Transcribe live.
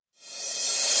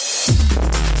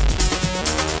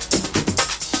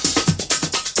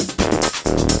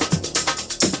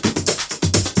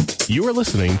You're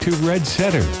listening to Red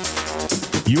Center,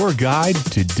 your guide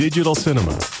to digital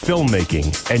cinema,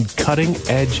 filmmaking, and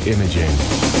cutting-edge imaging.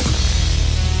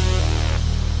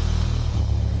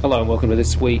 Hello and welcome to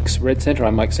this week's Red Centre.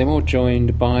 I'm Mike Seymour,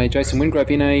 joined by Jason Wingrove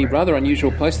in a rather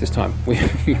unusual place this time.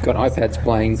 We've got iPads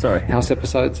playing house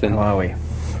episodes. And how are we?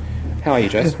 How are you,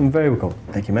 Jason? I'm very well.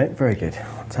 Thank you, mate. Very good.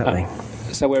 What's happening?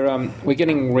 So we're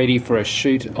getting ready for a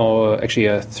shoot, or actually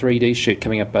a 3D shoot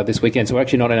coming up this weekend. So we're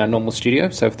actually not in our normal studio,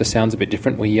 so if the sound's a bit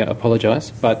different, we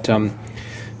apologise. But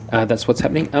that's what's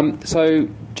happening. So,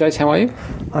 Jace, how are you?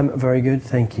 I'm very good,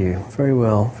 thank you. Very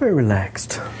well. Very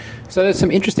relaxed. So there's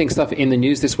some interesting stuff in the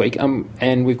news this week,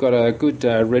 and we've got a good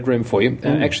red room for you.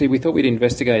 Actually, we thought we'd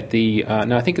investigate the...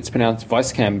 I think it's pronounced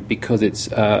Weisscam because it's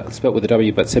spelt with a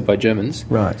W but said by Germans.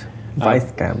 Right.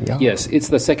 Weisscam, yeah. Yes, it's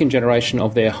the second generation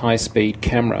of their high-speed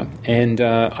camera. And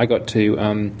I got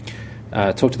to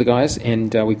talk to the guys,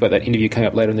 and we've got that interview coming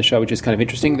up later in the show, which is kind of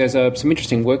interesting. There's some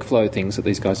interesting workflow things that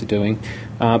these guys are doing.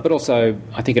 But also,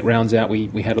 I think it rounds out,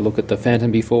 we had a look at the Phantom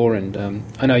before, and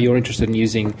I know you're interested in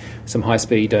using some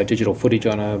high-speed digital footage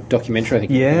on a documentary, I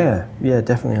think. Yeah,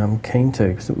 definitely. I'm keen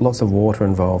to. Lots of water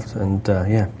involved, and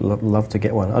love to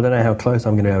get one. I don't know how close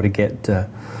I'm going to be able to get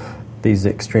these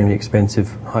extremely expensive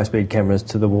high-speed cameras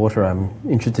to the water I'm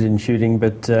interested in shooting,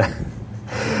 but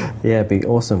it'd be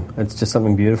awesome. It's just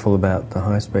something beautiful about the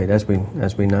high speed, as we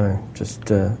know.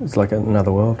 Just it's like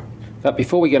another world. But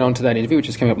before we get on to that interview, which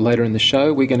is coming up later in the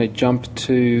show, we're going to jump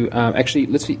to actually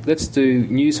let's do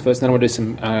news first. Then I want to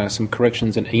do some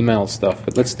corrections and email stuff.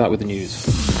 But let's start with the news.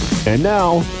 And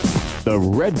now, the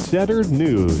Red Center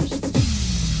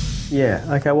news. Yeah.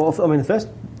 Okay. Well, I mean, the first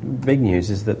big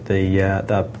news is that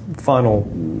the final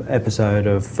episode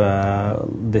of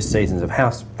this season's of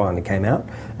House finally came out.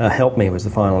 Help Me was the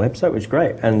final episode, which is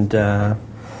great. And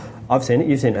I've seen it.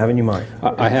 You've seen it, haven't you, Mike?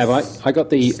 I have. I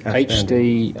got the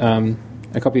HD,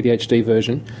 a copy of the HD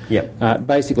version. Yep.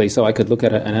 Basically, so I could look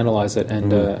at it and analyse it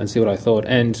and see what I thought.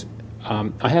 And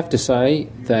I have to say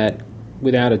that,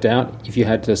 without a doubt, if you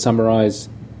had to summarise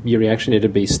your reaction,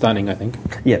 it'd be stunning, I think.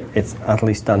 Yeah, it's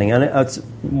utterly stunning. And it's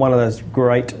one of those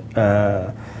great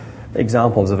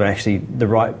examples of actually the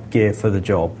right gear for the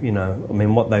job. You know, I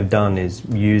mean, what they've done is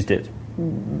used it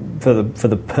for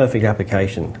the perfect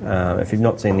application. If you've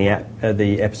not seen the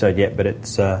episode yet, but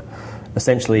it's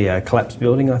essentially a collapsed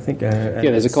building, I think.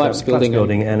 There's a collapsed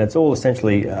building. And it's all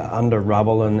essentially under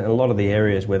rubble, and a lot of the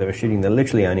areas where they were shooting, they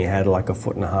literally only had like a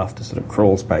foot and a half to sort of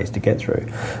crawl space to get through.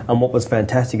 And what was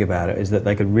fantastic about it is that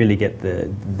they could really get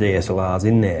the DSLRs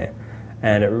in there,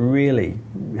 and it really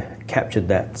captured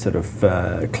that sort of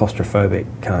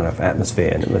claustrophobic kind of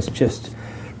atmosphere, and it was just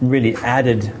really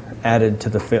added to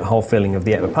the whole feeling of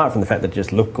the app. Apart from the fact that it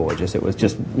just looked gorgeous, it was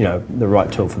just, you know, the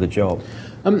right tool for the job.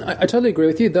 I totally agree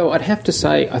with you, though I'd have to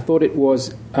say I thought it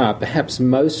was perhaps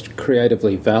most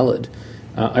creatively valid.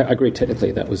 I agree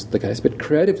technically that was the case, but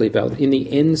creatively valid in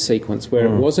the end sequence, where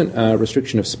it wasn't a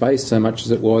restriction of space so much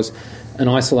as it was an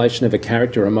isolation of a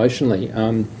character emotionally.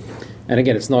 And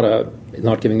again, it's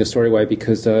not giving the story away,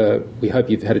 because we hope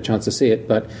you've had a chance to see it,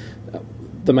 but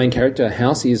the main character,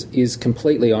 House, is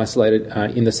completely isolated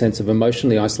in the sense of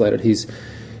emotionally isolated.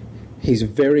 He's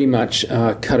very much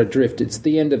cut adrift. It's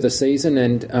the end of the season,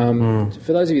 and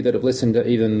for those of you that have listened to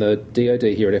even the DoD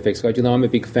here at FX Guide, you know I'm a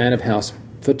big fan of House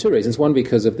for two reasons. One,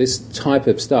 because of this type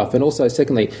of stuff, and also,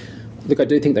 secondly, look, I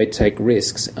do think they take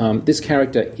risks. This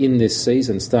character in this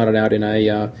season started out in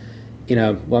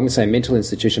I'm going to say mental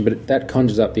institution, but that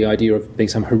conjures up the idea of being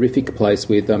some horrific place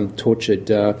with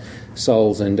tortured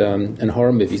souls and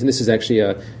horror movies. And this is actually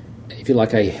if you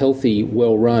like, a healthy,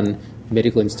 well-run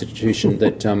medical institution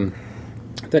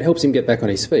that helps him get back on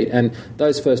his feet. And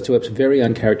those first two episodes are very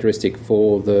uncharacteristic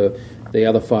for the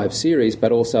other 5 series,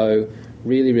 but also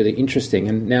really, really interesting.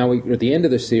 And now at the end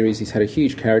of the series, he's had a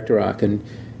huge character arc, and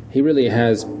he really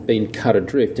has been cut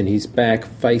adrift, and he's back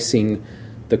facing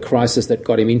the crisis that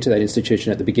got him into that institution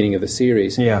at the beginning of the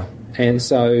series. Yeah. And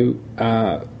so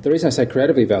the reason I say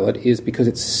creatively valid is because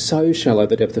it's so shallow,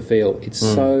 the depth of field. It's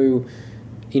so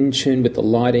in tune with the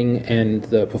lighting and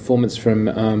the performance from...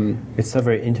 it's so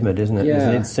very intimate, isn't it?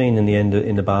 Yeah. It's seen in the end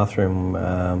in the bathroom.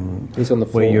 He's on the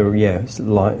floor. Where you're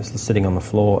sitting on the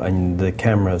floor, and the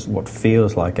camera's what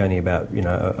feels like only about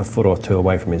a foot or two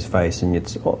away from his face, and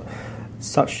it's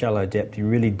such shallow depth. You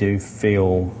really do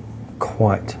feel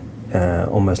quite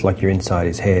almost like you're inside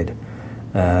his head.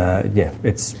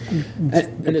 It's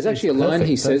and there's actually a line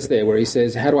he says there where he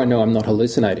says, "How do I know I'm not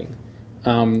hallucinating?"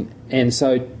 And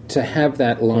so to have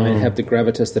that line have the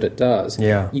gravitas that it does,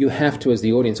 you have to, as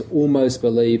the audience, almost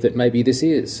believe that maybe this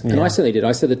is. And I certainly did.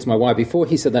 I said it to my wife before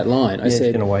he said that line. I said,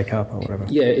 he's going to wake up or whatever.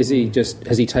 Yeah, has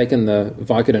he taken the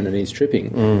Vicodin and he's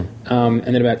tripping? And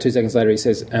then about 2 seconds later he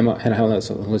says, am I having a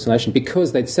hallucination?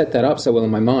 Because they'd set that up so well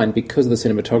in my mind because of the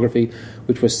cinematography,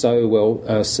 which was so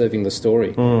well serving the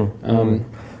story.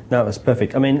 No, it was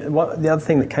perfect. I mean, the other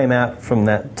thing that came out from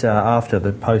that after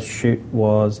the post-shoot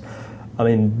was, I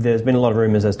mean, there's been a lot of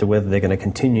rumours as to whether they're going to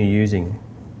continue using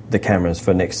the cameras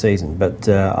for next season. But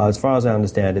as far as I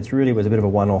understand, it really was a bit of a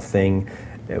one-off thing.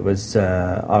 It was,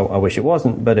 I wish it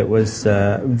wasn't, but it was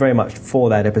very much for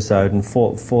that episode and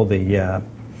for the,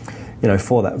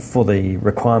 for the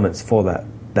requirements for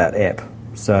that ep.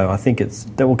 So I think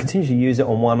they will continue to use it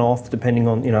on one-off depending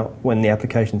on, when the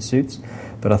application suits.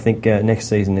 But I think next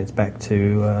season it's back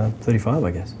to 35,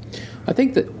 I guess. I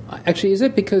think that, actually, is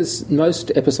it because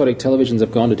most episodic televisions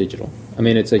have gone to digital? I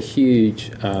mean, it's a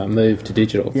huge move to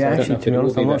digital. Yeah, so actually, to be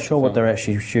honest, I'm not sure what they're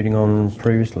actually shooting on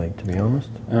previously, to be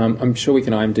honest. I'm sure we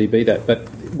can IMDb that, but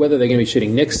whether they're going to be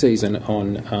shooting next season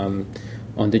on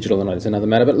digital or not is another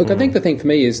matter. But look, I think the thing for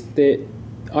me is that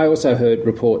I also heard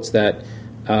reports that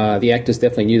the actors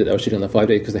definitely knew that they were shooting on the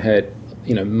 5D because they had,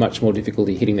 much more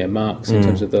difficulty hitting their marks in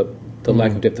terms of the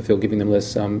lack of depth of field, giving them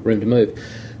less room to move.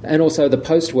 And also the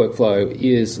post workflow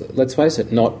is, let's face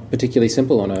it, not particularly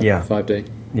simple on a 5D.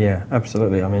 Yeah,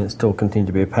 absolutely. I mean, it still continues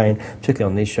to be a pain,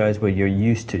 particularly on these shows where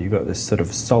you've got this sort of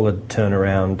solid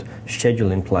turnaround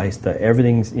schedule in place that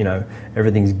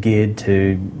everything's geared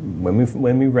to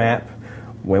when we wrap,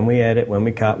 when we edit, when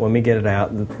we cut, when we get it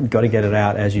out. You've got to get it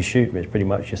out as you shoot. It's pretty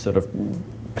much you're sort of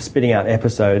spitting out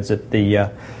episodes at the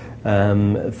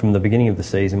from the beginning of the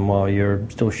season while you're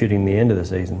still shooting the end of the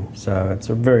season. So it's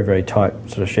a very, very tight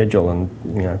sort of schedule,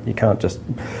 and you can't just.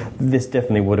 This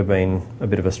definitely would have been a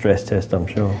bit of a stress test, I'm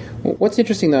sure. Well, what's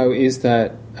interesting though is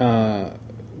that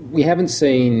we haven't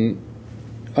seen.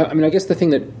 I mean, I guess the thing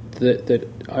that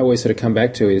I always sort of come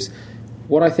back to is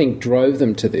what I think drove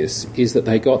them to this is that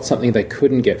they got something they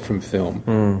couldn't get from film,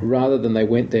 rather than they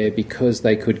went there because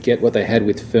they could get what they had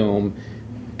with film,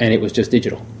 and it was just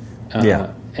digital.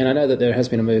 And I know that there has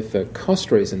been a move for cost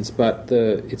reasons, but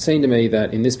it seemed to me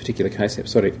that in this particular case,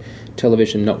 episodic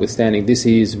television notwithstanding, this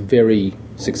is very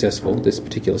successful. This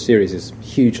particular series is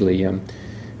hugely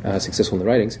successful in the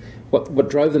ratings. What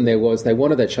drove them there was they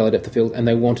wanted that shallow depth of field and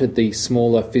they wanted the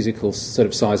smaller physical sort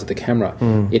of size of the camera.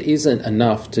 It isn't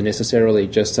enough to necessarily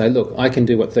just say, look, I can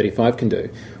do what 35 can do.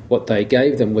 What they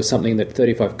gave them was something that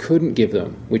 35 couldn't give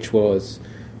them, which was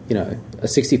a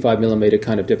 65mm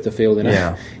kind of depth of field in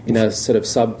a sort of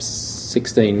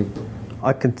sub-16.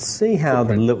 I could see how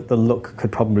the look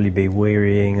could probably be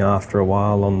wearying after a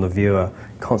while on the viewer,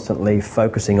 constantly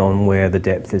focusing on where the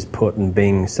depth is put and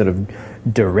being sort of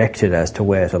directed as to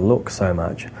where to look so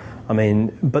much. I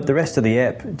mean, but the rest of the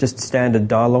app, just standard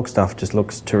dialogue stuff, just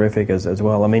looks terrific as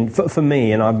well. I mean, for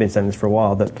me, and I've been saying this for a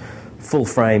while, that full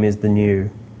frame is the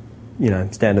new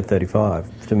standard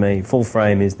 35. To me, full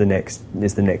frame is the next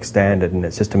standard, and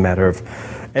it's just a matter of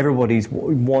everybody's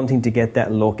wanting to get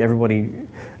that look. Everybody,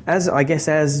 as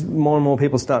more and more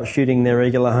people start shooting their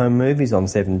regular home movies on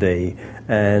 7D,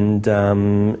 and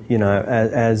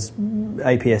as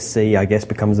APS-C, I guess,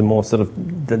 becomes the more sort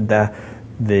of the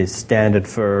standard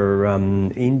for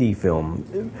indie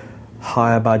film.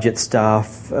 Higher budget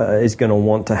stuff is going to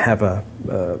want to have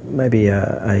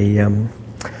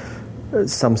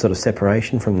some sort of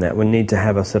separation from that. We need to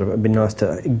have it'd be nice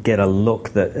to get a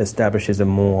look that establishes a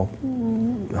more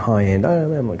high-end. I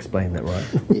don't know, I'm not explaining that right.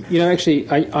 Actually,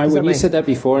 when you said that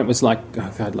before, it was like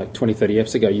 20, 30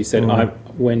 eps ago, you said,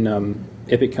 when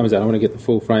Epic comes out, I want to get the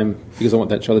full frame because I want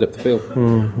that shallow depth of field.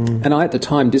 And I, at the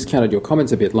time, discounted your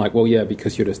comments a bit, like, well, yeah,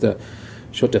 because you're just a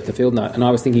short depth of field nut. And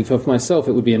I was thinking, for myself,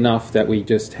 it would be enough that we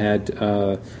just had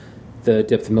the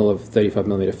depth of of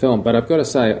 35mm film. But I've got to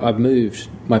say, I've moved.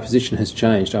 My position has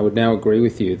changed. I would now agree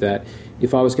with you that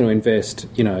if I was going to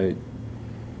invest,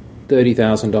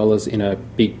 $30,000 in a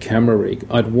big camera rig,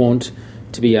 I'd want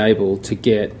to be able to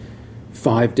get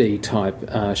 5D type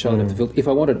shallow depth of field if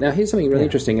I wanted. Now, here's something really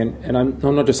interesting, and I'm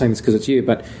not just saying this because it's you,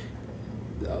 but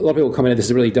a lot of people comment, this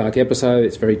is a really dark episode.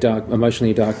 It's very dark,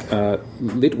 emotionally dark,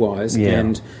 lit-wise,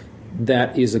 and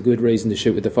that is a good reason to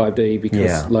shoot with the 5D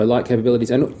because low light capabilities,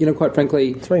 and quite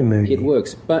frankly, it's very moody. It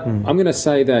works. But I'm going to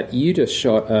say that you just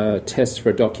shot a test for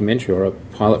a documentary or a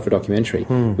pilot for a documentary,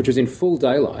 which was in full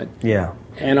daylight. Yeah,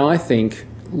 and I think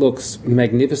looks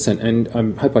magnificent. And I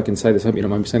hope I can say this. I hope you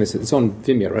don't mind me saying this. It's on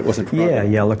Vimeo, right? It wasn't.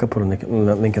 Friday. Yeah. Look, I put a link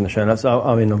in the show notes.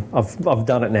 I mean, I've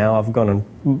done it now. I've gone and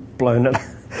blown it.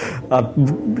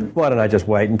 Why don't I just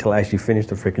wait until I actually finish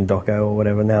the freaking doco or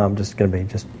whatever? Now I'm just going to be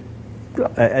just...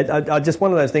 I just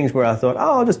one of those things where I thought,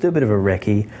 I'll just do a bit of a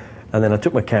recce, and then I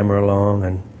took my camera along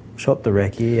and shot the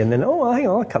recce, and then, hang on,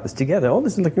 I'll cut this together.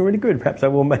 This is looking really good. Perhaps I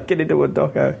will make it into a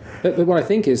doco. But what I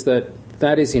think is that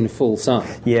is in full sun.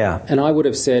 Yeah. And I would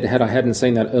have said, had I hadn't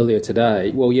seen that earlier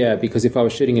today, well, yeah, because if I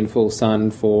was shooting in full sun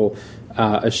for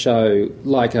a show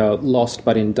like a Lost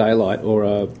but in daylight, or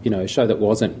a show that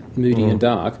wasn't moody and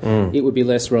dark, it would be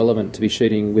less relevant to be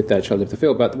shooting with that shallow depth of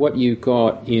field. But what you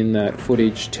got in that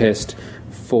footage test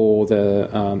for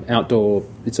the outdoor,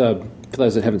 for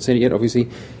those that haven't seen it yet, obviously,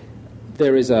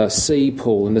 there is a sea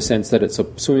pool in the sense that it's a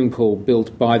swimming pool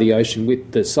built by the ocean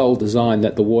with the sole design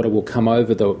that the water will come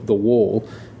over the wall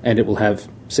and it will have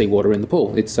seawater in the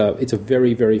pool. It's a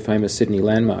very, very famous Sydney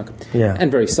landmark. Yeah. And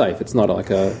very safe. It's not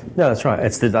like a... No, that's right. I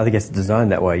think it's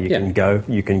designed that way. You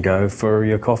can go for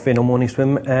your coffee and a morning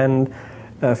swim and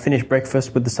finish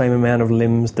breakfast with the same amount of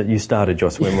limbs that you started your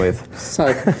swim with.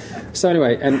 So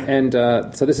anyway, and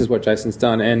so this is what Jason's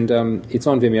done, and it's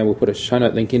on Vimeo. We'll put a show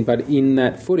note link in, but in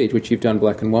that footage, which you've done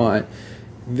black and white,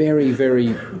 very, very,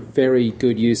 very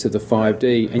good use of the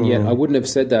 5D, and yet I wouldn't have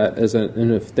said that as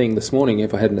a thing this morning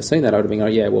if I hadn't have seen that. I would have been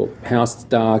going, yeah, well, house, it's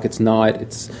dark, it's night,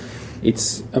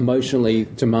 it's emotionally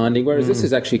demanding, whereas this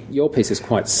is actually, your piece is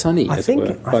quite sunny. I think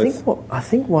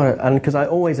because I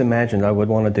always imagined I would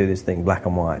want to do this thing black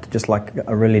and white, just like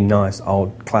a really nice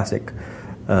old classic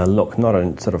look, not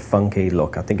a sort of funky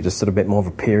look. I think it's just sort of a bit more of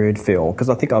a period feel, because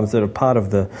I think I'm sort of part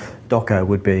of the doco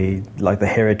would be like the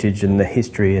heritage and the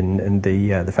history and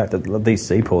the fact that these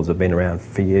sea pools have been around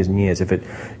for years and years.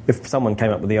 If someone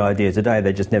came up with the idea today,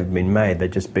 they'd just never been made.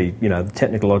 They'd just be,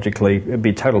 technologically, it'd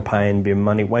be total pain, be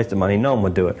a waste of money. No one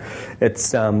would do it.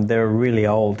 It's they're a really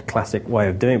old classic way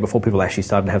of doing it before people actually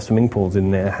started to have swimming pools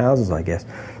in their houses, I guess.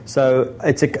 So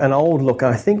it's an old look.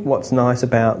 I think what's nice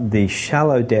about the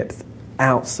shallow depth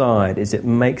outside is it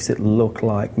makes it look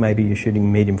like maybe you're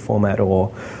shooting medium format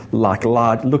or like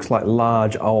looks like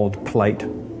large old plate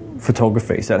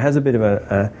photography. So it has a bit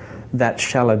of that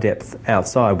shallow depth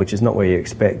outside, which is not where you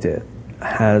expect it.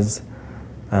 Has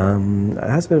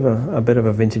a bit of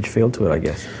a vintage feel to it, I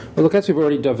guess. Well, look, as we've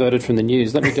already diverted from the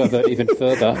news, let me divert even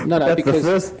further. No, that's because the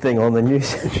first thing on the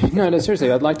news. No,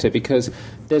 seriously, I'd like to, because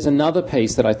there's another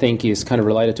piece that I think is kind of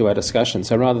related to our discussion.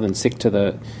 So rather than stick to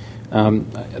the...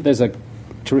 there's a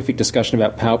terrific discussion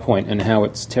about PowerPoint and how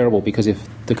it's terrible, because if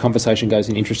the conversation goes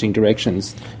in interesting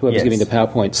directions, whoever's giving the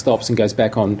PowerPoint stops and goes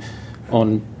back on.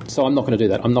 So I'm not going to do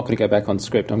that. I'm not going to go back on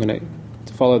script. I'm going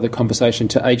to follow the conversation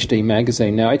to HD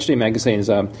Magazine. Now, HD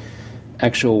Magazine's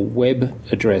actual web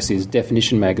address is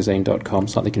definitionmagazine.com,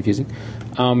 slightly confusing.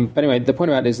 But anyway, the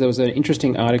point about it is there was an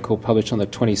interesting article published on the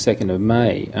 22nd of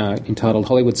May entitled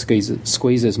Hollywood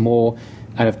Squeezes More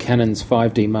Out of Canon's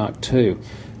 5D Mark II.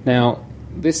 Now,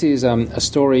 this is a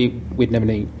story with never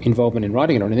any involvement in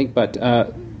writing it or anything, but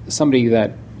somebody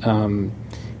that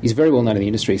is very well known in the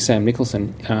industry, Sam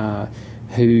Nicholson,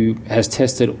 who has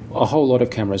tested a whole lot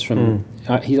of cameras from...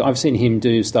 I've seen him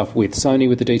do stuff with Sony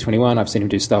with the D21. I've seen him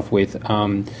do stuff with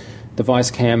the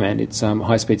Weisscam and its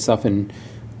high-speed stuff, and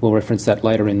we'll reference that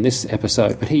later in this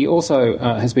episode. But he also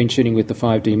has been shooting with the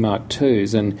 5D Mark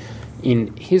IIs, and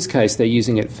in his case, they're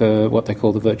using it for what they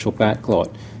call the virtual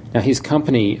backlot. Now, his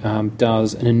company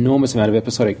does an enormous amount of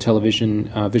episodic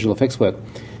television visual effects work.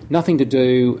 Nothing to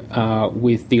do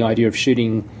with the idea of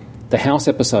shooting the house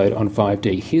episode on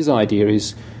 5D. His idea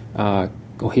is, or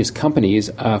his company is,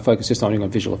 focused just on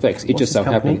visual effects. It just so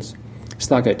happens.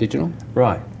 Stargate Digital.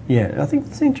 Right, yeah. I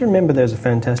seem to remember there's a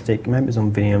fantastic, maybe it was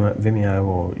on Vimeo,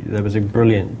 or there was a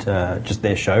brilliant, just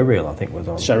their showreel, I think, was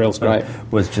on. Showreel's great.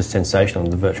 Was just sensational,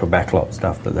 the virtual backlot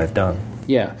stuff that they've done.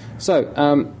 Yeah.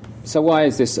 So why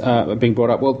is this being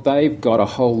brought up? Well, they've got a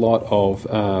whole lot of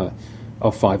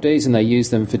 5Ds, and they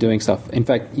use them for doing stuff. In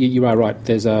fact, you are right.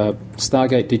 There's a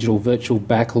Stargate Digital Virtual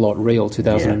Backlot Reel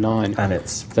 2009 and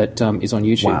it's that is on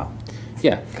YouTube. Wow.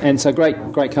 Yeah, and so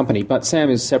great company. But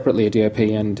Sam is separately a DOP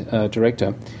and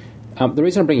director. The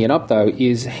reason I'm bringing it up, though,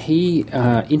 is he,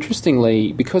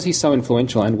 interestingly, because he's so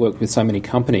influential and worked with so many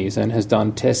companies and has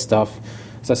done test stuff,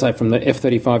 as I say, from the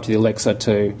F-35 to the Alexa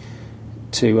to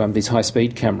these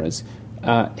high-speed cameras,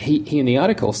 he in the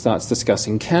article starts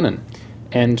discussing Canon.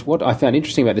 And what I found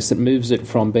interesting about this, it moves it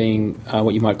from being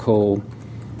what you might call,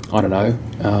 I don't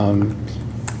know,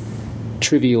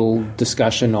 trivial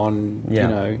discussion on,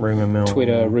 rumor mill.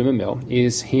 Twitter, rumour mill,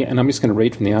 is here, and I'm just going to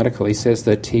read from the article. He says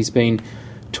that he's been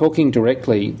talking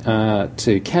directly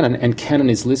to Canon, and Canon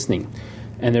is listening.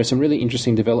 And there are some really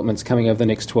interesting developments coming over the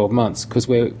next 12 months because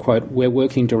we're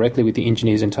working directly with the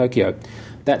engineers in Tokyo.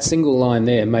 That single line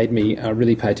there made me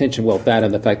really pay attention. Well, that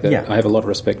and the fact that I have a lot of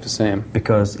respect for Sam.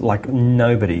 Because, like,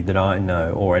 nobody that I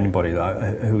know or anybody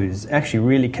who is actually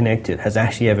really connected has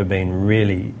actually ever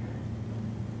been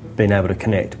able to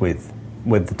connect with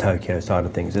the Tokyo side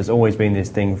of things. There's always been this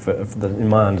thing, in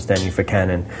my understanding, for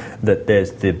Canon, that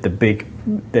there's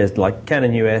there's like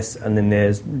Canon US and then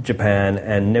there's Japan,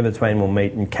 and never the twain will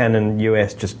meet, and Canon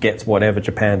US just gets whatever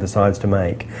Japan decides to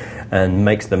make and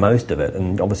makes the most of it.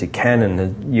 And obviously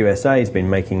Canon USA has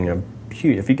been making a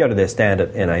huge, if you go to their stand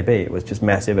at NAB, it was just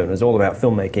massive. It was all about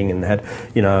filmmaking, and they had,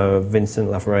 Vincent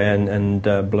Laforet and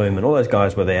Bloom and all those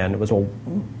guys were there, and it was all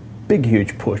big,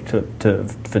 huge push for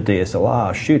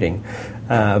DSLR shooting,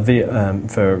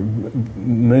 for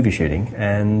movie shooting,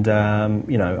 and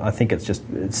I think it's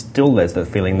still there's the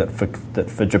feeling that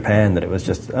for Japan that it was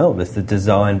just there's the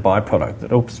design byproduct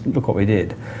that look what we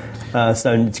did.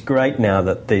 So it's great now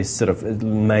that these sort of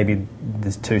maybe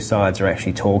these two sides are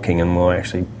actually talking, and more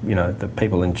actually the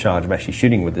people in charge of actually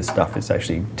shooting with this stuff is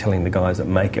actually telling the guys that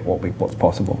make it what's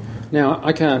possible. Now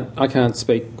I can't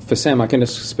speak for Sam. I can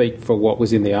just speak for what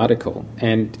was in the article,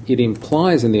 and it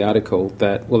implies in the article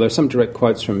that there are some direct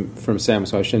quotes from Sam,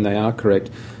 so I assume they are correct,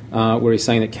 where he's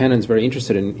saying that Canon's very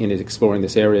interested in exploring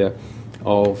this area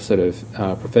of sort of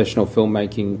professional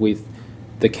filmmaking with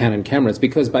the Canon cameras,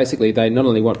 because basically they not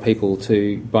only want people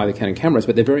to buy the Canon cameras,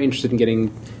 but they're very interested in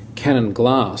getting Canon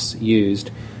glass used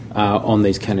on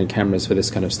these Canon cameras for this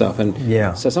kind of stuff. And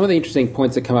so some of the interesting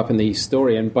points that come up in the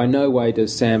story, and by no way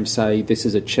does Sam say this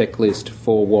is a checklist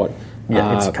for what...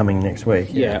 it's coming next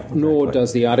week. Nor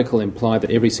does the article imply that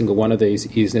every single one of these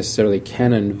is necessarily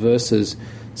Canon versus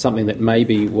something that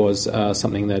maybe was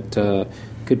something that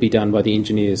could be done by the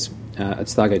engineers at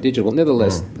Stargate Digital.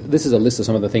 Nevertheless, this is a list of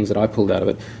some of the things that I pulled out of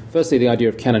it. Firstly, the idea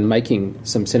of Canon making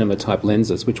some cinema-type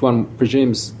lenses, which one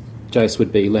presumes, Jace,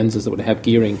 would be lenses that would have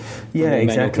gearing.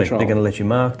 Exactly. They're going to let you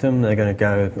mark them. They're going to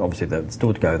go, obviously, they'll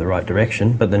still go the right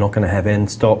direction, but they're not going to have end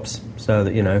stops. So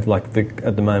that,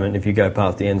 at the moment, if you go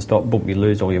past the end stop, you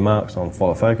lose all your marks on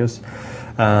follow focus.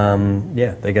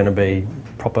 They're going to be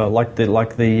proper, like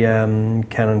the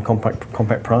Canon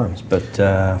compact primes, but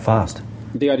fast.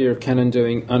 The idea of Canon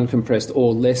doing uncompressed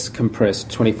or less compressed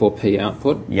 24p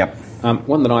output. Yep.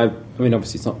 One that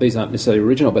obviously these aren't necessarily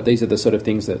original, but these are the sort of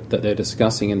things that they're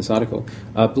discussing in this article.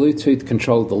 Bluetooth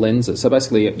control of the lenses. So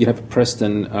basically, you'd have a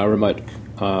Preston remote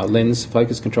lens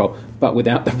focus control, but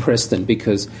without the Preston,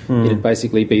 because it'd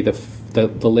basically be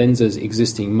the lens's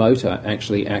existing motor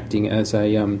actually acting as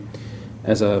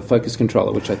a focus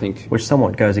controller, which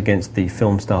somewhat goes against the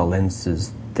film style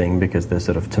lenses thing, because they're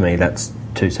sort of, to me, that's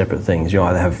two separate things. You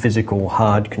either have physical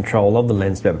hard control of the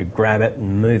lens to be able to grab it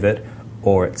and move it,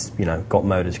 or it's got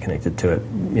motors connected to it.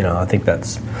 I think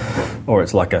that's, or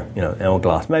it's like a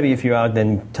hourglass. Maybe if you are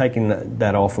then taking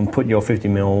that off and put your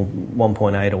 50mm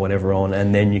 1.8 or whatever on,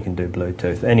 and then you can do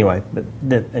Bluetooth. Anyway,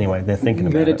 they're thinking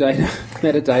about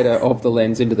metadata of the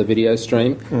lens into the video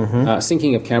stream.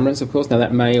 Syncing of cameras, of course. Now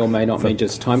that may or may not mean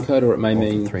just timecode, or it may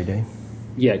mean 3D.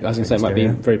 Yeah, I was going to say it might be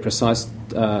very precise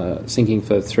syncing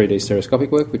for 3D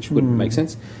stereoscopic work, which would make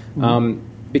sense.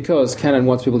 Because Canon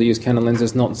wants people to use Canon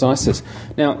lenses, not Zeiss's.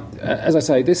 Now, as I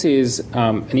say, this is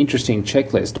an interesting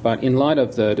checklist, but in light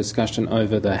of the discussion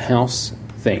over the house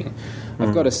thing,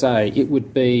 I've got to say it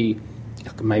would be,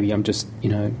 maybe I'm just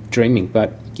dreaming,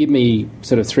 but give me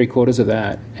sort of 3/4 of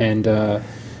that, and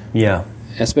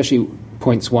especially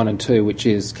points 1 and 2, which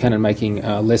is Canon making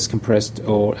less compressed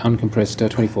or uncompressed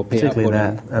 24p output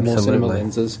on more cinema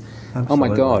lenses. Absolutely. Oh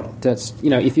my God, that's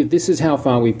if this is how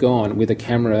far we've gone with a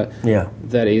camera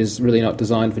that is really not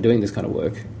designed for doing this kind of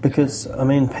work. Because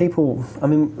people,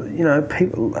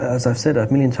 as I've said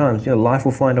a million times, life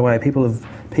will find a way. People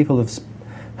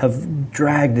have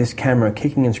dragged this camera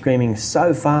kicking and screaming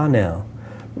so far now.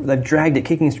 They've dragged it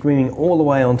kicking and screaming all the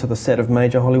way onto the set of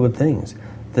major Hollywood things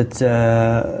that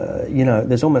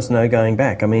there's almost no going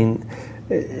back. I mean,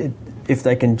 if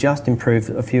they can just improve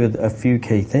a few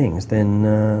key things, then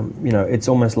it's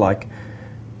almost like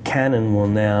Canon will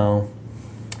now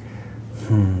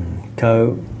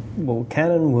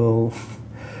Canon will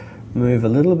move a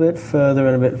little bit further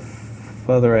and a bit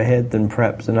further ahead than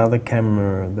perhaps another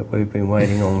camera that we've been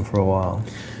waiting on for a while.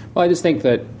 Well, I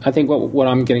think what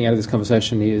I'm getting out of this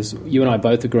conversation is you and I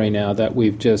both agree now that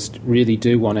we've just really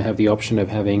do want to have the option of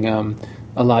having a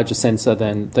larger sensor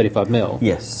than 35mm.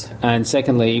 Yes. And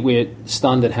secondly, we're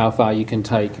stunned at how far you can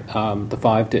take the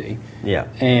 5D. Yeah.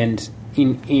 And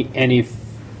if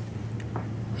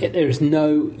there is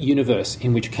no universe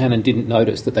in which Canon didn't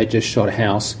notice that they just shot a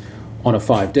house on a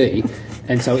 5D,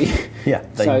 And so... Yeah,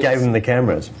 they gave them the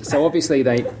cameras. So obviously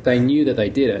they knew that they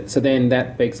did it. So then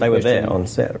that begs the question... They were there on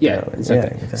set. Yeah, apparently. exactly.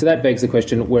 Yeah, exactly. So that begs the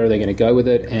question, where are they going to go with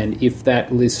it? And if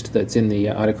that list that's in the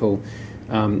article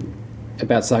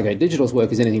about Sargate Digital's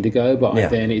work is anything to go by,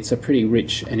 then it's a pretty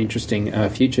rich and interesting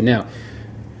future. Now,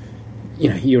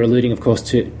 you're alluding, of course,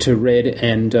 to Red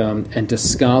and to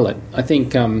Scarlet. I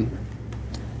think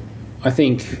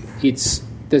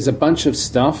there's a bunch of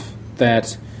stuff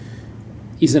that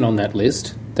isn't on that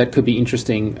list that could be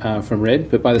interesting from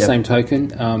Red, but by the same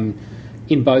token,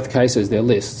 in both cases, they're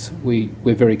lists. We're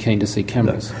very keen to see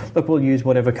cameras. Look, we'll use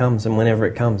whatever comes and whenever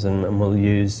it comes, and we'll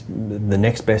use the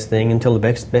next best thing until the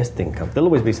best thing comes. There'll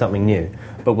always be something new,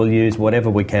 but we'll use whatever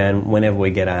we can whenever we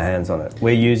get our hands on it.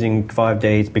 We're using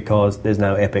 5Ds because there's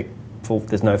no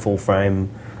there's no full frame.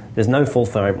 There's no full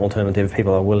frame alternative.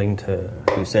 People are willing to,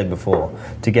 who said before,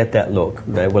 to get that look.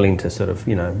 They're willing to sort of,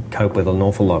 cope with an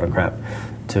awful lot of crap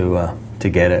to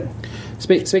get it.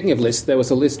 Speaking of lists, there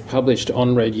was a list published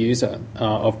on Red User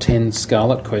of 10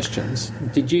 Scarlet questions.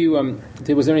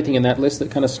 Was there anything in that list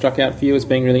that kind of struck out for you as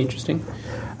being really interesting?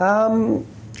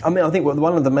 I think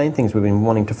one of the main things we've been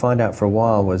wanting to find out for a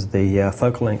while was the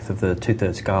focal length of the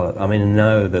 2/3 Scarlet. I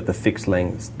know that the fixed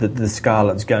length, the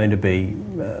Scarlet's going to be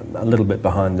a little bit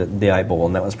behind the 8-ball,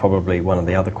 and that was probably one of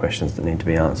the other questions that need to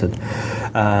be answered.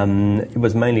 It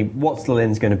was mainly, what's the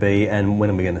lens going to be and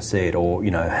when are we going to see it, or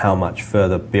how much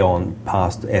further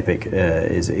past Epic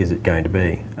is it going to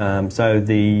be. So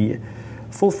the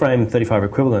full frame 35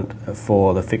 equivalent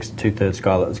for the fixed 2/3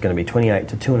 Scarlet is going to be 28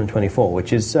 to 224,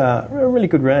 which is a really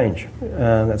good range.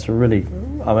 That's a really...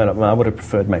 I would have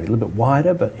preferred maybe a little bit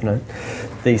wider, but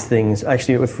these things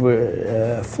actually, if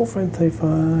we're full frame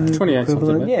 35 28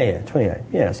 equivalent, 28,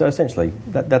 yeah. So essentially,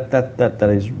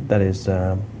 that is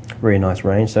really nice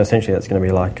range. So essentially, that's going to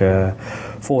be like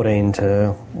 14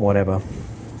 to whatever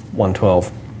 112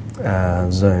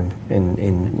 zoom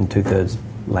in 2/3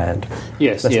 land.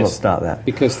 Yes, Let's not start that.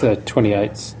 Because the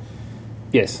 28s...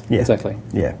 Yes, exactly.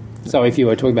 Yeah. So if you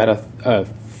were talking about a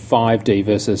 5D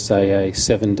versus, say, a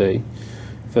 7D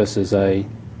versus a...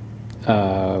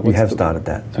 you have started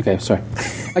that. Okay, sorry.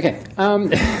 Okay.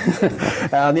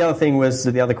 The other thing was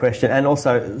the other question, and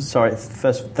also,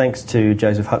 first thanks to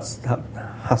Joseph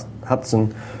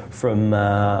Hudson from,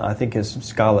 I think, his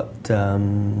Scarlet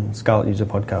User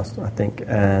podcast, I think,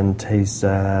 and he's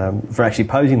for actually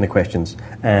posing the questions,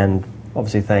 and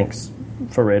obviously thanks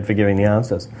for Red for giving the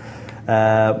answers.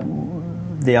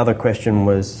 The other question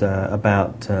was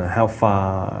about how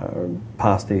far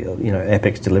past the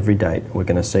Epic's delivery date we're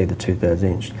going to see the 2/3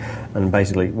 inch, and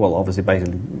basically,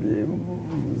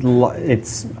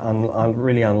 it's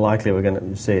really unlikely we're going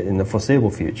to see it in the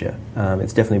foreseeable future.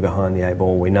 It's definitely behind the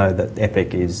 8-ball. We know that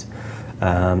Epic is,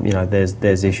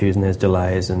 there's issues and there's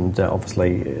delays, and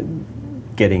obviously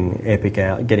getting Epic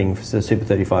out, getting the Super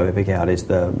 35 Epic out is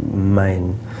the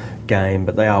main game.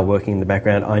 But they are working in the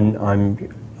background.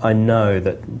 I know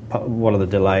that one of the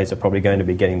delays are probably going to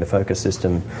be getting the focus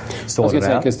system sorted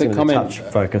out. Because the comment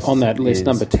on that list,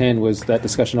 number 10, was that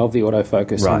discussion of the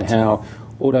autofocus and how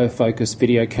autofocus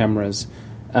video cameras,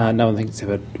 no one thinks it's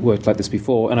ever worked like this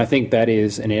before. And I think that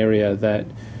is an area that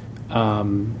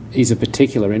is of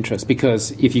particular interest,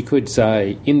 because if you could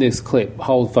say, in this clip,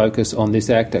 hold focus on this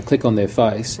actor, click on their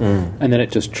face, and then it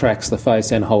just tracks the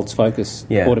face and holds focus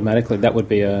automatically, that would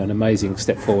be an amazing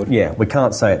step forward. Yeah, we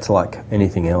can't say it's like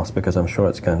anything else, because I'm sure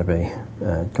it's going to be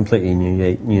completely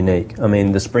unique. I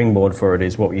mean, the springboard for it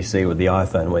is what you see with the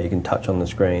iPhone, where you can touch on the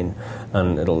screen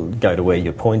and it'll go to where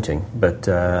you're pointing, but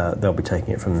they'll be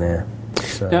taking it from there.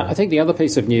 So. Now, I think the other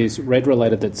piece of news,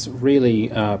 Red-related, that's really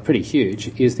pretty huge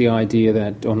is the idea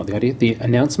that, or not the idea, the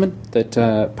announcement that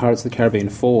Pirates of the Caribbean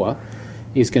 4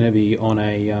 is going to be on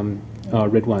a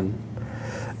Red 1.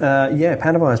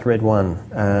 Panavised Red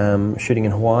 1, shooting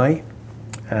in Hawaii.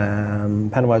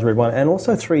 Panavised Red 1, and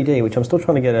also 3D, which I'm still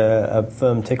trying to get a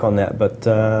firm tick on that, but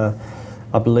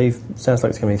I believe it sounds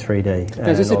like it's going to be 3D. Now,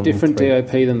 is this a different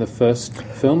DOP than the first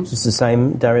films? It's the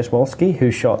same Darius Wolski, who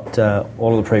shot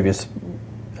all of the previous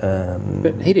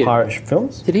pirate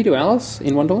films. Did he do Alice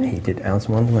in Wonderland? He did Alice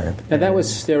in Wonderland. Now, that was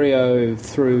stereo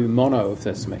through mono, if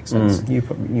that makes sense.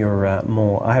 You're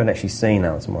more... I haven't actually seen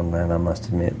Alice in Wonderland, I must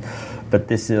admit. But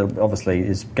this obviously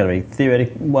is going to be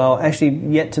theoretic. Well, actually,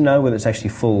 yet to know whether it's actually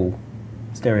full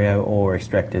stereo or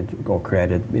extracted or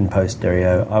created in post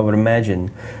stereo. I would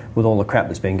imagine, with all the crap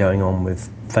that's been going on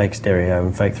with fake stereo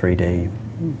and fake 3D,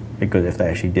 be good if they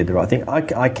actually did the right thing.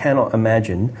 I cannot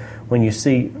imagine, when you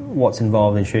see what's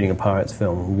involved in shooting a Pirates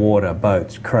film: water,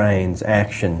 boats, cranes,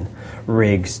 action,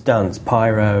 rigs, stunts,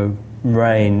 pyro,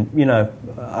 rain.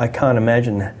 I can't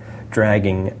imagine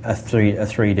dragging a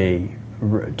 3D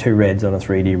two Reds on a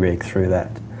 3D rig through that.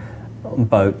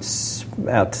 Boats,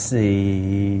 out to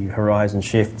sea, horizon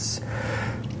shifts.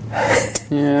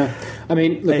 Yeah. I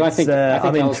mean, look, I think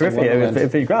terrific.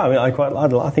 If you go,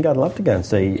 I think I'd love to go and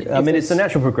see. I mean, it's a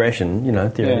natural progression,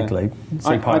 theoretically.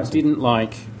 Yeah. I didn't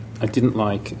like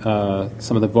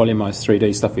some of the volumized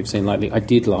 3D stuff we've seen lately. I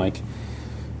did like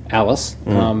Alice,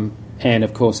 and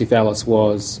of course, if Alice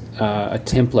was a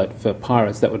template for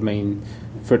Pirates, that would mean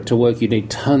for it to work, you need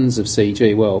tons of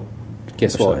CG. Well,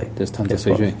 guess what? There's tons of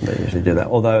CG. They usually do that.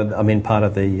 Although, I mean, part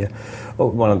of the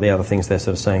one of the other things they're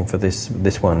sort of saying for this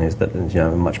one is that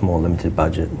a much more limited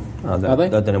budget. Are they? I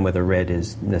don't know whether Red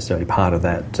is necessarily part of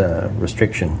that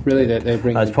restriction. Really, they're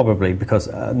bringing. It's probably because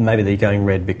maybe they're going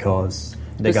Red because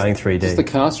they're going 3D. Is the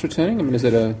cast returning? I mean, is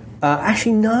it a?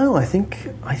 Actually, no. I think.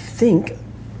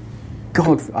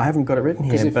 God, I haven't got it written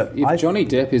here. If Johnny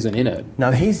Depp isn't in it...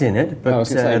 No, he's in it, but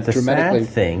the dramatically...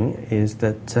 sad thing is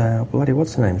that... bloody,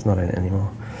 what's the name's not in it anymore?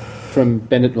 From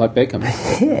Bennett Like Beckham?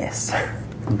 Yes.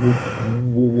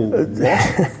 What?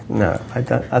 No, I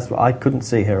don't. I couldn't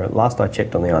see her. Last I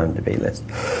checked on the IMDb list,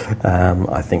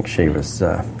 I think she was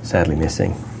sadly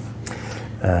missing.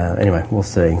 Anyway, we'll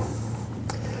see.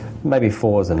 Maybe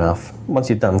 4 is enough. Once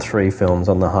you've done 3 films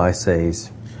on the high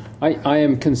seas... I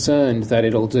am concerned that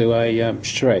it'll do a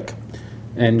Shrek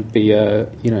and be a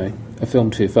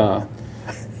film too far,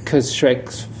 because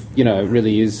Shrek's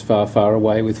really is far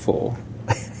away with 4.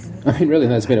 I mean, really,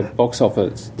 there's been a box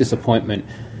office disappointment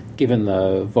given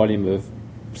the volume of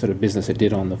sort of business it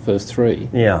did on the first 3.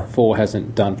 Yeah, 4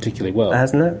 hasn't done particularly well,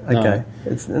 hasn't it? Okay, no.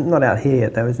 It's not out here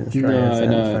yet, though, is it? Australia?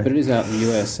 No, but it is out in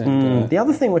the US. And, the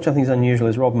other thing which I think is unusual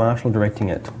is Rob Marshall directing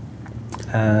it.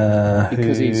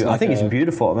 Because he's like I think he's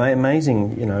beautiful,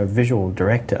 amazing, visual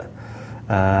director,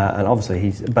 and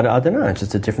obviously but I don't know, it's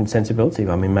just a different sensibility.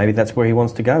 I mean, maybe that's where he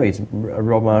wants to go.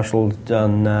 Rob Marshall's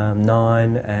done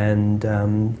 9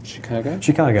 and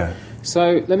Chicago.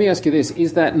 So let me ask you this: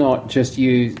 is that not just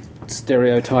you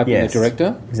stereotyping the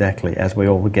director? Exactly, as we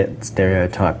all would get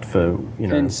stereotyped for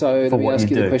And so for let me what ask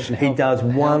you do. the question: he does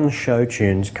one show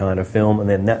tunes kind of film, and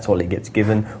then that's all he gets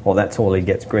given, or that's all he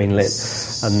gets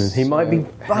greenlit, and he might be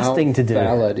busting to do.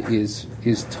 How valid is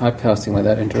typecasting like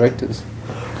that in directors?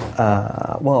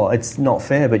 Well, it's not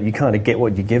fair, but you kind of get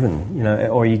what you're given,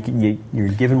 or you're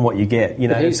given what you get.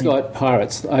 But he's got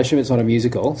Pirates. I assume it's not a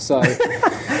musical, so.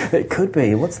 It could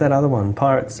be. What's that other one?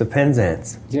 Pirates of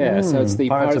Penzance. Yeah, so it's the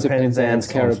Pirates of Penzance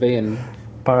Caribbean.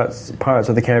 Pirates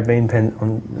of the Caribbean.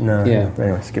 No. Yeah.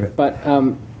 Anyway, skip it. But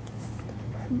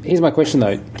here's my question,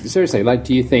 though. Seriously,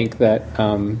 do you think that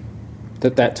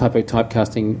that type of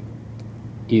typecasting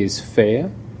is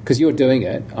fair? Because you're doing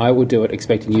it, I would do it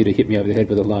expecting you to hit me over the head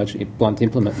with a large blunt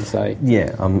implement and say...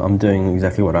 Yeah, I'm doing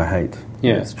exactly what I hate.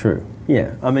 Yeah. It's true.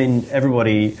 Yeah, I mean,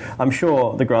 everybody... I'm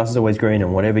sure the grass is always green,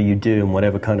 and whatever you do and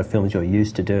whatever kind of films you're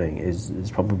used to doing is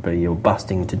probably you're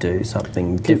busting to do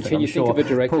something different. Can you think of a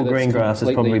director Paul Greengrass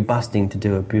is probably busting to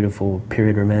do a beautiful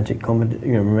period romantic comedy,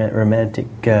 romantic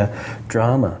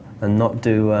drama, and not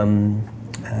do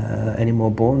any more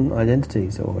Bourne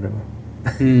Identities or whatever.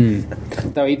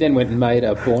 Though he then went and made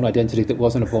a Bourne Identity that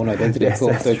wasn't a Bourne Identity. Yes,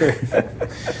 that's true.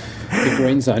 The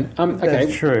Green Zone. Okay.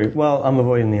 That's true. Well, I'm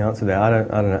avoiding the answer there. I don't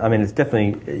know. I mean, it's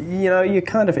definitely, you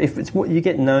kind of, if it's what you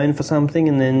get known for something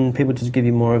and then people just give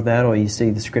you more of that, or you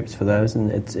see the scripts for those,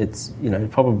 and it's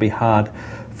probably hard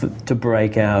to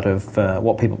break out of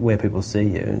where people see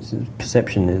you.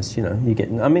 Perception is, you get.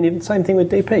 I mean, even same thing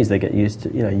with DPs. They get used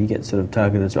to, you get sort of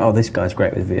targeted as, oh, this guy's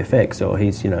great with VFX, or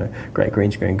he's, great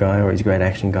green screen guy, or he's a great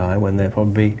action guy. When they're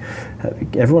probably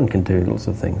everyone can do lots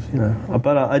of things,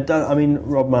 But I don't. I mean,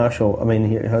 Rob Marshall. I mean,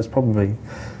 he has probably,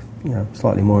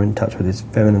 slightly more in touch with his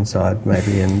feminine side,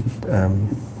 maybe, and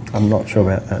I'm not sure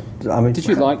about that. I mean, did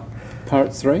you like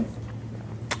Pirates 3?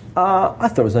 I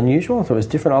thought it was unusual. I thought it was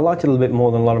different. I liked it a little bit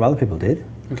more than a lot of other people did.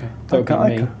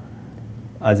 Okay. Me.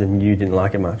 As in, you didn't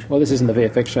like it much. Well, this isn't the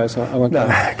VFX show, so I won't. No,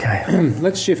 okay.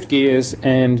 Let's shift gears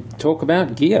and talk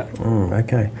about gear.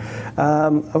 Okay.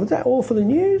 Was that all for the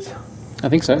news? I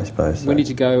think so. I suppose so. We need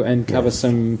to go and cover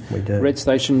some Red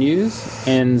Station news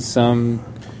and some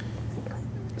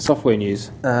software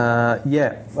news. Well,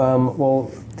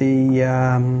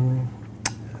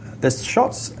 there's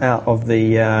shots out of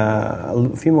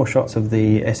a few more shots of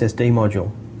the SSD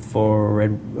module for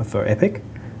Epic.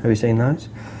 Have you seen those?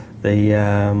 The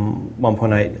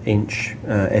 1.8 inch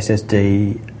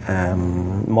SSD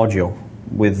module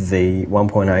with the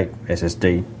 1.8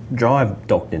 SSD drive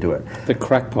docked into it. The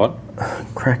crackpot.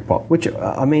 Crackpot. Which,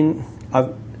 I mean,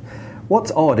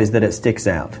 what's odd is that it sticks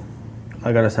out.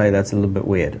 I got to say that's a little bit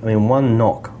weird. I mean, one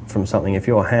knock from something, if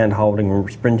you're hand holding or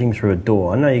sprinting through a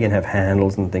door, I know you can have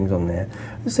handles and things on there.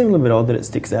 It seems a little bit odd that it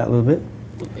sticks out a little bit.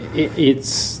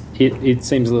 It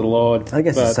seems a little odd. I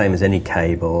guess it's the same as any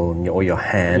cable or your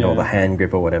hand or the hand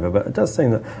grip or whatever, but it does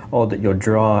seem odd that your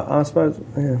drive, I suppose,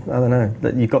 I don't know,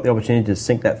 that you've got the opportunity to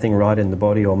sink that thing right in the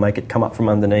body or make it come up from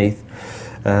underneath.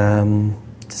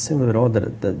 It just seems a bit odd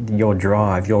that your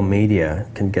drive, your media,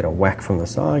 can get a whack from the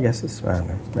side. I guess it's, I don't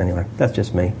know. Anyway, that's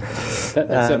just me.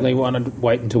 That's certainly one. I'd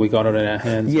wait until we got it in our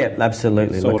hands. Yeah,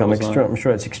 absolutely. Look, I'm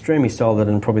sure it's extremely solid,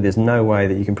 and probably there's no way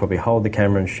that you can probably hold the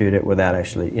camera and shoot it without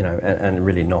actually, and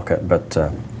really knock it. But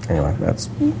anyway, that's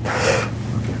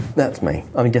me.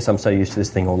 I guess I'm so used to this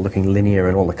thing all looking linear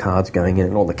and all the cards going in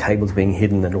and all the cables being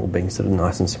hidden and all being sort of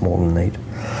nice and small and neat.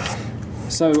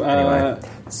 So anyway,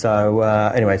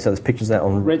 so there's pictures out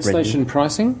on Red Station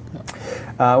pricing.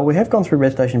 We have gone through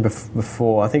Red Station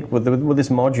before. I think with this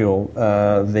module,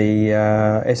 the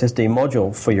SSD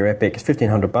module for your Epic is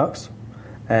 $1,500,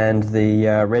 and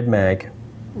the Red Mag,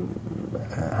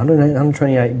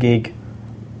 128 gig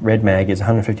Red Mag is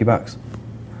 $150.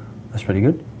 That's pretty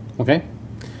good. Okay.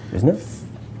 Isn't it?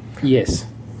 Yes.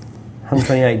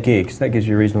 128 gigs. That gives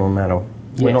you a reasonable amount of.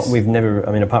 Yes. We've never.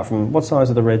 Apart from what size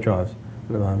are the Red drives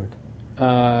at the moment?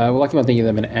 Well, I keep on thinking of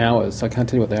them in hours, so I can't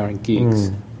tell you what they are in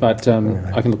gigs. But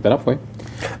I can look that up for you.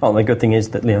 Oh, the good thing is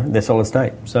that they're solid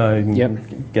state, so you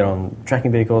can get on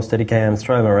tracking vehicles, Steadicams,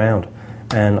 throw them around,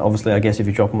 and obviously, I guess if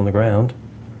you drop them on the ground,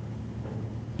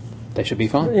 they should be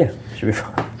fine. Yeah, should be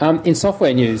fine. In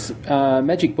software news,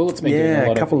 Magic Bullet's been doing a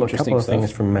lot of interesting stuff.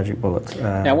 Things from Magic Bullet.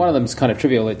 Now, one of them's kind of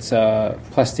trivial. It's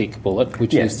Plastic Bullet,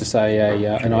 which is to say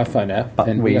an iPhone app, but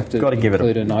and we have to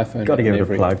include an iPhone. Got to give it a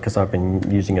plug because I've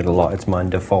been using it a lot. It's my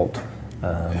default.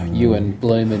 You and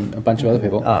Bloom and a bunch of other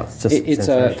people. It's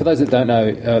for those that don't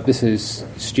know, this is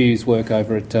Stu's work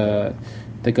over at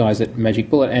the guys at Magic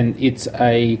Bullet, and it's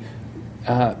a.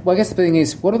 Well, I guess the thing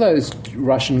is, what are those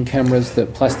Russian cameras, the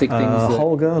plastic things?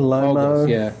 Holga, Lomo.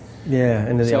 Holgas, yeah,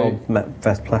 and the old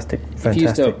fast plastic. Fantastic. If you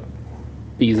used to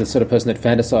be the sort of person that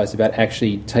fantasised about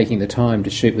actually taking the time to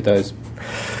shoot with those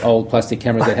old plastic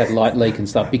cameras that had light leak and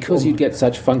stuff, because you'd get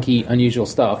such funky, unusual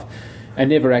stuff, and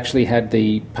never actually had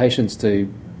the patience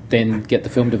to then get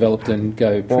the film developed and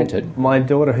go printed. My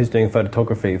daughter, who's doing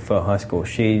photography for high school,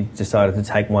 she decided to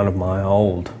take one of my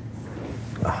old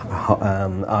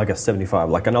Argus 75,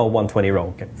 like an old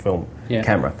 120-roll film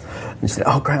camera. And she said,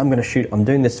 "Oh, great, I'm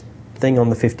doing this thing on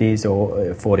the 50s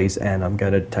or 40s, and I'm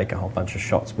going to take a whole bunch of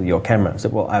shots with your camera." I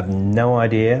said, "Well, I have no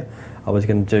idea. I was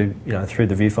going to do, through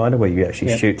the viewfinder, where you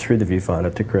actually shoot through the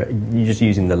viewfinder to create. You're just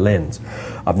using the lens.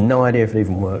 I've no idea if it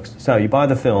even works." So you buy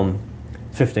the film,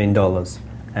 $15.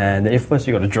 And if first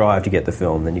you've got to drive to get the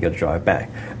film, then you've got to drive back.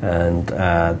 And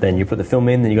then you put the film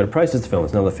in, then you've got to process the film.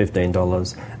 It's another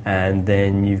 $15. And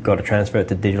then you've got to transfer it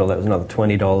to digital. That was another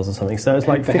 $20 or something. So it's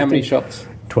like for how many shots?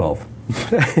 12.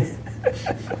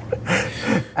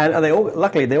 And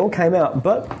luckily they all came out,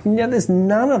 but there's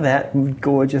none of that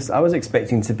gorgeous. I was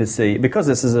expecting to see, because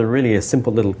this is really a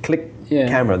simple little click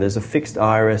camera. There's a fixed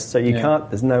iris, so you can't.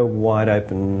 There's no wide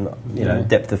open,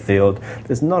 depth of field.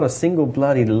 There's not a single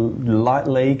bloody light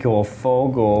leak or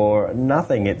fog or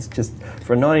nothing. It's just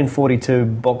for a 1942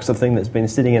 box of thing that's been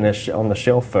sitting on the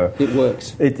shelf for. It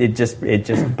works. It just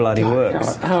bloody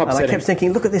works. How and I kept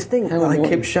thinking, look at this thing. And I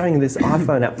kept showing this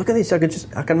iPhone app. Look at this.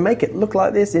 I can make it look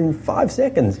like this in 5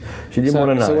 seconds. She didn't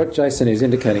want to know. So what Jason is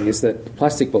indicating is that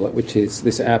Plastic Bullet, which is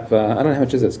this app, I don't know how much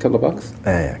it is. It's a couple of bucks.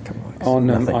 Yeah, a couple of bucks. On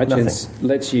iTunes,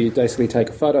 lets you basically take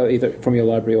a photo either from your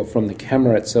library or from the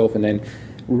camera itself, and then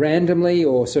randomly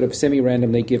or sort of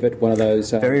semi-randomly give it one of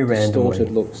those very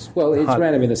distorted looks. Well, it's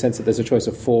random in the sense that there's a choice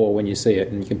of 4 when you see it,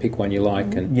 and you can pick one you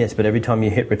like. And yes, but every time you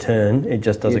hit return, it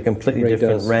just does a completely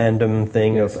different random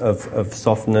thing of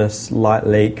softness, light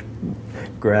leak,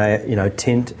 grey,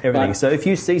 tint, everything. So if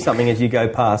you see something as you go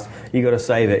past, you've got to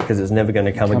save it because it's never going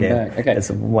to come again. Back. Okay.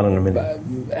 It's one in a minute.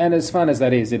 And as fun as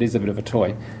that is, it is a bit of a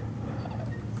toy.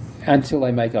 Until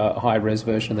they make a high-res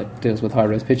version that deals with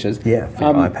high-res pictures. Yeah, for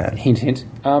your iPad. Hint, hint.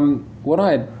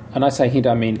 And I say hint,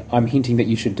 I mean I'm hinting that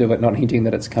you should do it, not hinting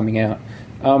that it's coming out.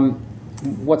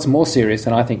 What's more serious,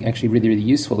 and I think actually really, really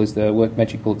useful, is the work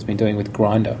Magic Bullet's been doing with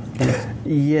Grindr.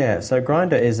 Yeah, so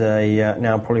Grindr is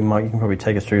now probably, Mike, you can probably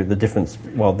take us through the difference.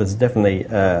 Well, there's definitely,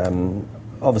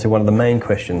 obviously one of the main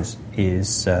questions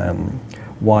is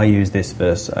why use this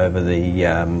versus over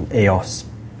the EOS.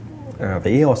 The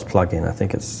EOS plugin, I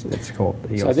think it's called.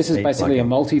 The EOS so this is basically a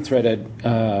multi-threaded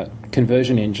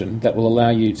conversion engine that will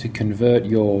allow you to convert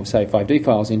your, say, 5D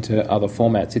files into other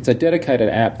formats. It's a dedicated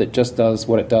app that just does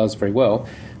what it does very well,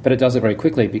 but it does it very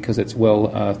quickly because it's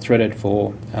well threaded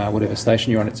for whatever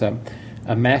station you're on. It's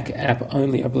a Mac app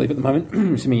only, I believe, at the moment.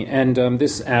 Excuse me. And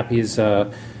this app is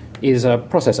a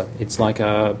processor. It's like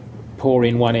a pour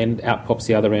in one end, out pops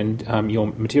the other end, your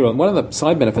material. And one of the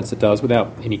side benefits it does,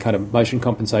 without any kind of motion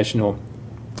compensation or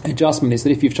adjustment, is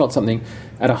that if you've shot something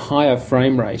at a higher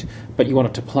frame rate, but you want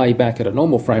it to play back at a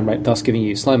normal frame rate, thus giving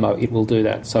you slow-mo, it will do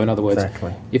that. So in other words,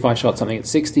 if I shot something at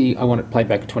 60, I want it to play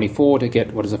back at 24 to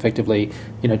get what is effectively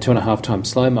 2.5 times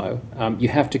slow-mo. You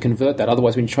have to convert that.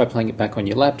 Otherwise, when you try playing it back on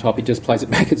your laptop, it just plays it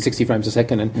back at 60 frames a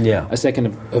second, and a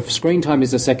second of screen time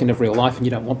is a second of real life, and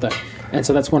you don't want that. And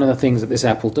so that's one of the things that this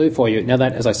app will do for you. Now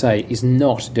that, as I say, is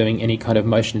not doing any kind of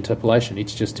motion interpolation.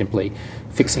 It's just simply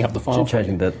fixing up the file.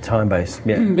 Changing the time base.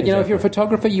 Yeah, but if you're a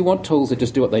photographer, you want tools that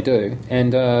just do what they do.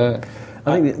 And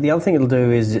I think the other thing it'll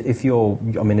do is if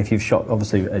you've shot,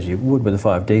 obviously, as you would with a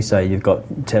 5D, say you've got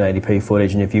 1080p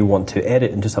footage, and if you want to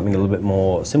edit into something a little bit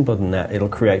more simpler than that, it'll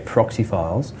create proxy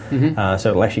files. So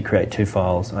it'll actually create two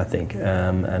files, I think,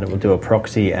 and it will do a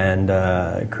proxy and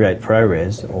create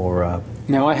ProRes or...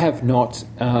 Now, I have not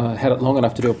had it long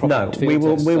enough to do a proper field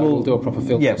test, so we'll do a proper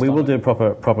field test. Yeah, we will do a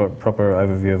proper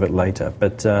overview of it later.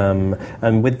 But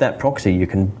and with that proxy, you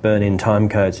can burn in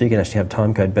timecode, so you can actually have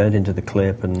timecode burnt into the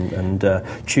clip and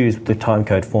choose the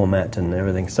timecode format and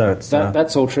everything. So it's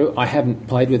that's all true. I haven't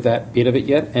played with that bit of it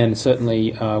yet, and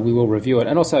certainly we will review it.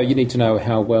 And also, you need to know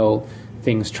how well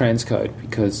things transcode,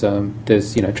 because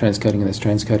there's transcoding and there's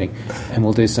transcoding, and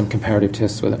we'll do some comparative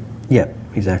tests with it. Yeah,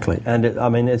 exactly. And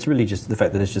it's really just the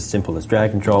fact that it's just simple. It's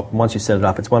drag and drop. Once you set it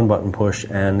up, it's one button push,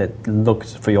 and it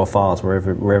looks for your files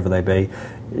wherever they be.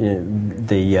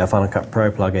 The Final Cut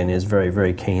Pro plugin is very,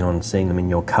 very keen on seeing them in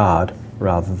your card,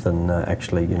 rather than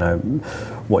actually,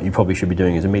 what you probably should be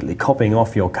doing is immediately copying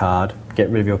off your card, get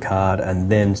rid of your card, and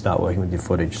then start working with your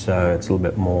footage. So it's a little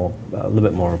bit more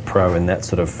of a pro in that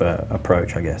sort of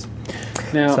approach, I guess.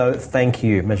 Now, so thank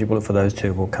you, Magic Bullet, for those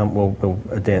two. We'll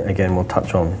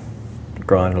touch on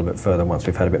grind a little bit further once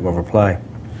we've had a bit more of a play.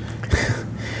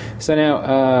 So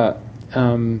now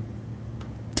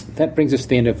that brings us to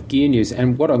the end of gear news,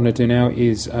 and what I'm going to do now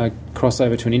is cross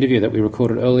over to an interview that we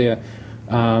recorded earlier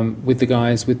with the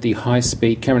guys with the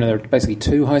high-speed camera. Now, there are basically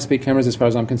two high-speed cameras, as far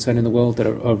as I'm concerned, in the world that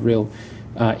are of real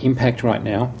impact right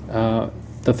now,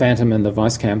 the Phantom and the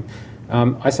Weisscam.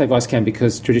 I say Weisscam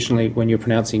because traditionally when you're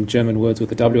pronouncing German words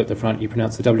with a W at the front, you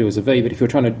pronounce the W as a V, but if you're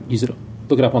trying to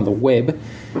look it up on the web,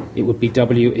 it would be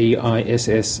Weisscam.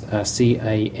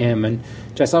 And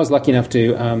Jason, I was lucky enough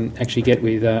to actually get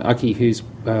with Aki, who's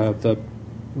the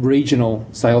regional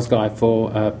sales guy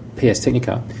for PS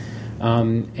Technica,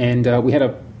 and we had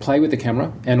a play with the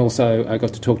camera, and also I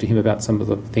got to talk to him about some of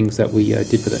the things that we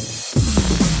did with it.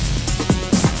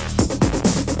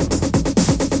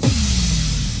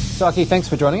 So, Aki, thanks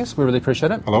for joining us. We really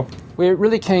appreciate it. Hello. We're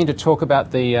really keen to talk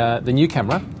about the new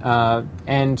camera,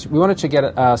 and we wanted to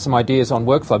get some ideas on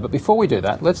workflow. But before we do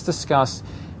that, let's discuss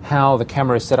how the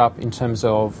camera is set up in terms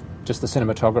of just the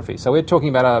cinematography. So we're talking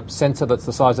about a sensor that's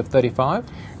the size of 35.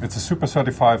 It's a Super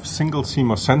 35 single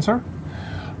CMOS sensor.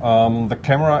 The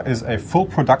camera is a full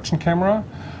production camera.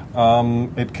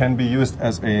 It can be used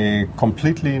as a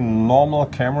completely normal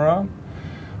camera.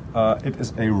 It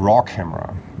is a raw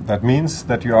camera. That means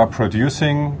that you are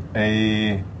producing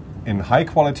in high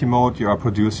quality mode, you are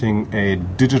producing a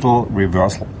digital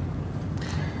reversal.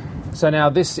 So now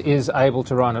this is able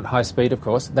to run at high speed, of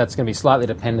course. That's going to be slightly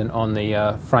dependent on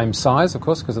the frame size, of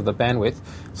course, because of the bandwidth.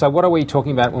 So what are we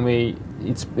talking about when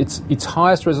its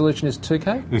highest resolution is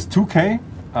 2K? It's 2K.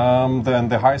 Then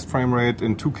the highest frame rate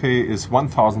in 2K is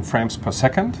 1,000 frames per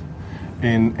second.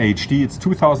 In HD, it's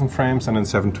 2,000 frames, and in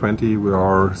 720, we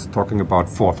are talking about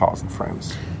 4,000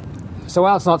 frames. So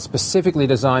while it's not specifically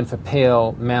designed for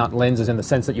PL mount lenses in the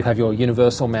sense that you have your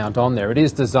universal mount on there, it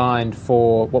is designed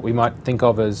for what we might think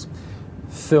of as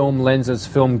film lenses,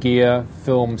 film gear,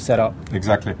 film setup.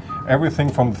 Exactly. Everything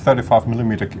from the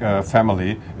 35mm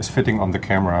family is fitting on the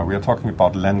camera. We are talking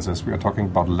about lenses, we are talking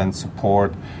about lens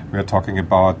support, we are talking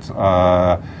about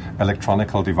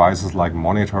electronical devices like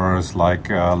monitors, like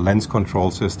lens control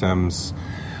systems.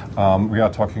 We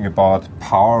are talking about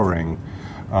powering.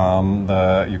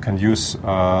 You can use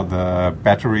the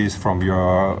batteries from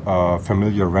your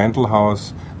familiar rental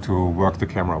house to work the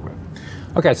camera with.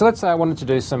 Okay, so let's say I wanted to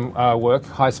do some work,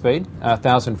 high speed,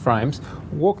 1,000 frames.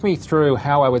 Walk me through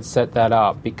how I would set that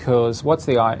up, because what's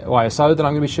the ISO that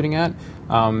I'm going to be shooting at,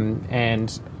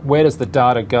 and where does the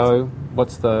data go?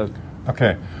 What's the...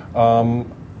 Okay,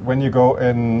 when you go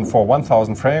in for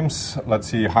 1,000 frames, let's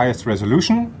see, highest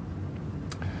resolution,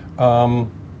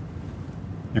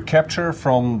 you capture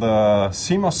from the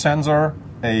CMOS sensor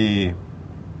a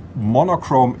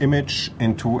monochrome image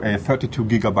into a 32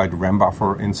 gigabyte RAM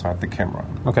buffer inside the camera.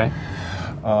 Okay.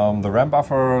 The RAM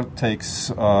buffer takes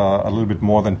a little bit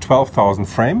more than 12,000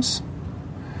 frames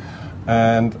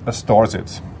and stores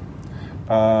it.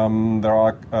 There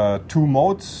are two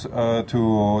modes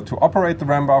to operate the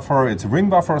RAM buffer. It's a ring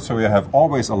buffer, so you have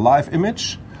always a live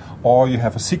image, or you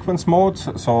have a sequence mode,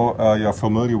 so you're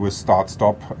familiar with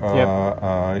start-stop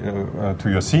to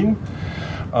your scene.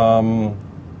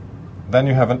 Then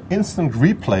you have an instant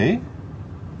replay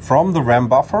from the RAM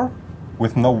buffer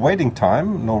with no waiting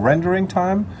time, no rendering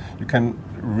time. You can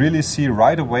really see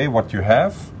right away what you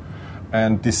have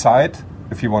and decide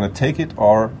if you want to take it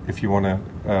or if you want to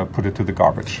put it to the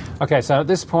garbage. Okay, so at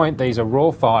this point, these are raw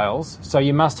files, so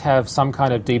you must have some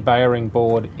kind of debayering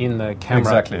board in the camera.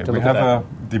 Exactly. We have a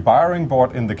debayering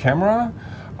board in the camera,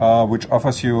 which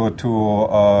offers you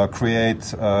to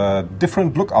create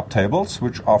different lookup tables,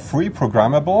 which are free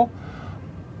programmable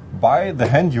by the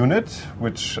hand unit,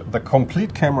 which the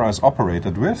complete camera is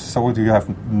operated with, so you have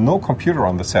no computer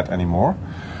on the set anymore.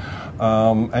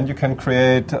 And you can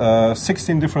create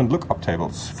 16 different lookup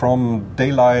tables from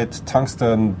daylight,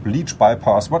 tungsten, bleach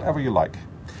bypass, whatever you like.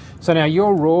 So now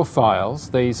your raw files,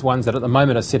 these ones that at the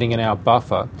moment are sitting in our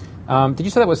buffer, did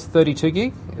you say that was 32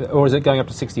 gig, or is it going up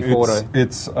to 64?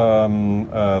 It's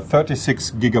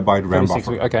 36 gigabyte RAM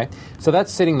buffer. Okay, so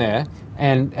that's sitting there,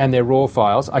 and they're raw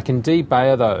files. I can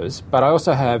debayer those, but I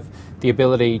also have the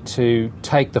ability to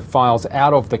take the files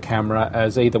out of the camera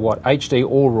as either HD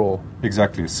or RAW.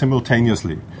 Exactly,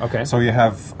 simultaneously. Okay. So you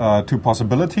have two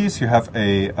possibilities. You have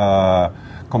a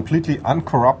completely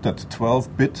uncorrupted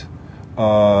 12-bit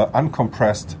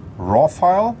uncompressed RAW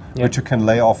file, which you can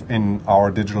lay off in our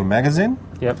digital magazine.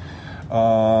 Yep.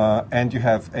 And you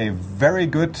have a very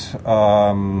good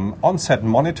on-set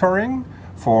monitoring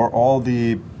for all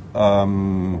the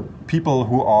people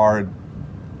who are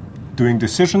doing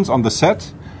decisions on the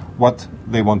set, what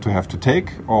they want to have to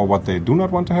take or what they do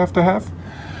not want to have.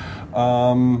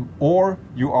 Or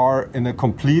you are in a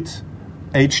complete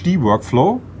HD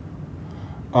workflow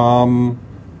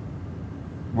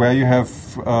where you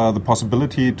have the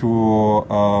possibility to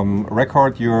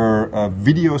record your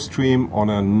video stream on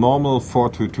a normal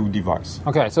 422 device.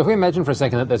 Okay, so if we imagine for a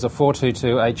second that there's a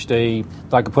 422 HD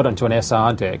that I could put onto an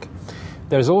SR deck,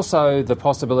 there's also the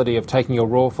possibility of taking your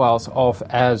RAW files off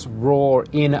as RAW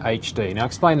in HD. Now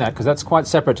explain that, because that's quite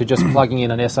separate to just plugging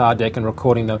in an SR deck and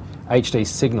recording the HD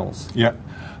signals. Yeah.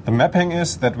 The mapping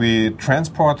is that we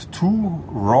transport two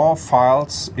RAW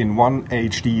files in one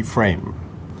HD frame.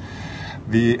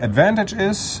 The advantage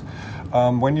is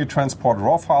when you transport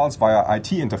RAW files via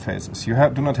IT interfaces, you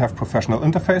do not have professional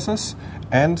interfaces,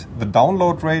 and the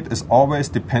download rate is always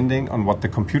depending on what the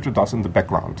computer does in the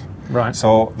background. Right.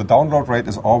 So the download rate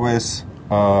is always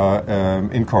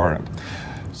incoherent.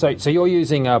 So you're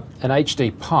using an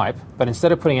HD pipe, but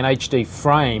instead of putting an HD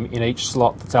frame in each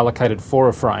slot that's allocated for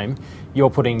a frame, you're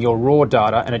putting your raw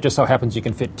data, and it just so happens you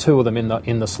can fit two of them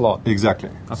in the slot. Exactly.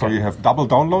 Okay. So you have double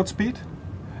download speed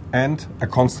and a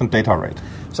constant data rate.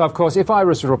 So, of course, if I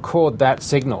was to record that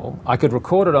signal, I could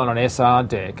record it on an SR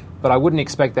deck, but I wouldn't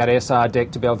expect that SR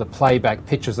deck to be able to play back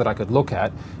pictures that I could look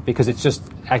at, because it's just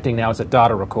acting now as a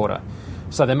data recorder.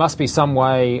 So there must be some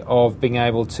way of being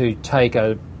able to take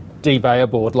a debayer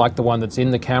board like the one that's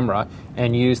in the camera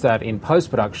and use that in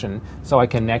post-production, so I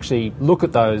can actually look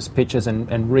at those pictures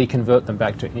and reconvert them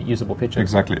back to usable pictures.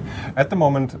 Exactly. At the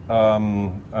moment,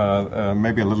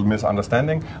 maybe a little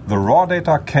misunderstanding, the raw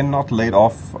data cannot be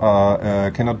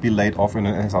laid off in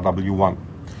an SRW1.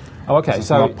 Oh, okay. It's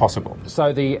not possible. So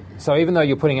even though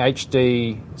you're putting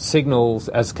HD signals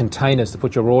as containers to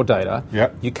put your raw data,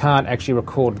 you can't actually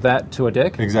record that to a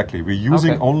deck? Exactly. We're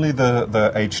using only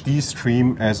the HD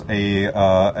stream as a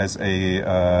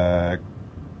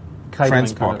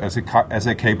transport, as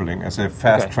a cabling, as a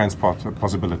fast transport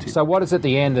possibility. So what is at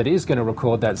the end that is going to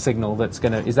record that signal?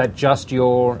 Is that just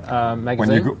your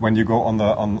magazine? When you go on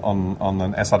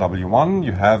an SRW1,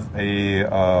 you have a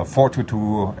 422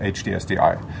 HD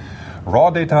SDI.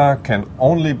 Raw data can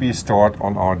only be stored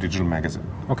on our digital magazine.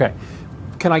 Okay.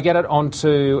 Can I get it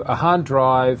onto a hard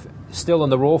drive still in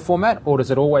the raw format, or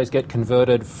does it always get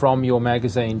converted from your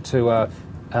magazine to a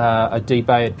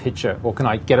debayered picture? Or can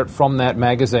I get it from that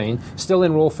magazine, still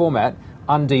in raw format,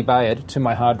 undebayered, to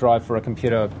my hard drive for a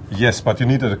computer? Yes, but you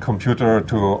need a computer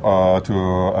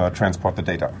to transport the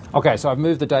data. Okay, so I've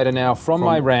moved the data now from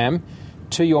my RAM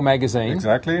to your magazine.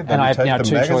 Exactly. Then and I have now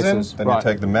two choices. Then you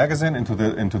take the magazine into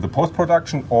the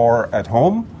post-production or at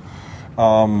home,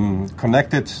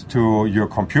 connect it to your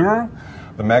computer.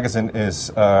 The magazine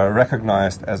is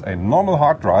recognized as a normal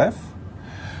hard drive,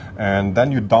 and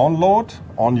then you download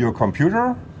on your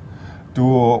computer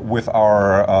do with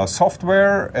our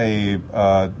software a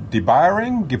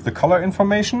debayering, give the color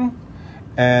information,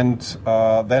 and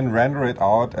then render it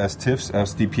out as TIFFs,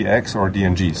 as DPX or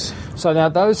DNGs. So now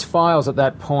those files at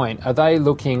that point, are they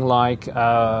looking like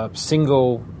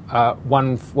single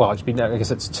one, well, I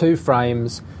guess it's 2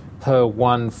 frames per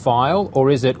one file, or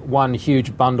is it one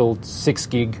huge bundled 6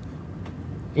 gig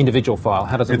individual file?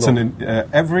 How does it look?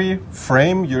 Every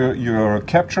frame you're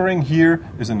capturing here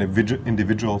is an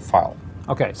individual file.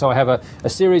 Okay, so I have a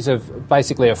series of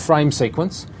basically a frame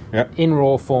sequence in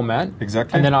RAW format.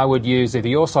 Exactly. And then I would use either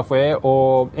your software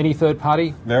or any third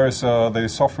party? There is the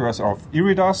softwares of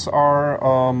Iridas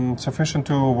are sufficient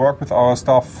to work with our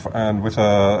stuff, and with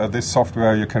this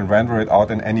software you can render it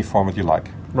out in any format you like.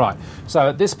 Right. So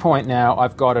at this point now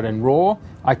I've got it in RAW.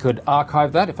 I could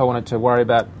archive that if I wanted to worry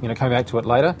about coming back to it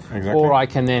later. Exactly. Or I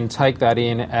can then take that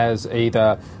in as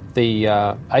either the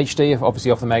HD,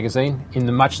 obviously off the magazine, in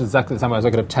exactly the same way as I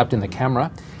could have tapped in the camera,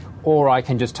 or I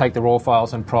can just take the RAW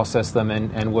files and process them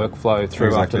and workflow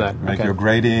through after that. Make your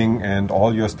grading and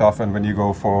all your stuff, and when you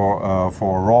go for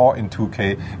RAW in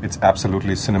 2K, it's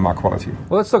absolutely cinema quality.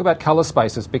 Well, let's talk about color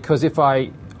spaces, because if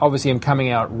I obviously am coming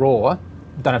out RAW,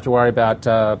 don't have to worry about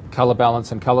color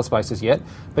balance and color spaces yet.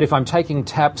 But if I'm taking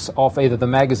taps off either the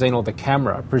magazine or the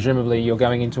camera, presumably you're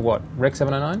going into what, Rec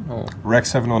 709? Or? Rec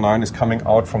 709 is coming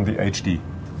out from the HD.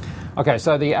 Okay,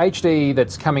 so the HD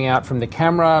that's coming out from the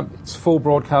camera, it's full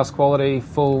broadcast quality,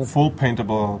 full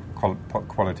paintable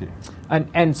quality.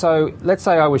 And so let's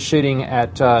say I was shooting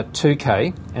at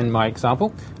 2K in my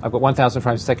example. I've got 1,000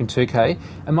 frames per second 2K.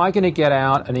 Am I going to get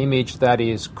out an image that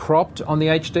is cropped on the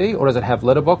HD, or does it have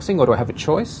letterboxing, or do I have a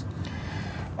choice?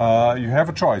 You have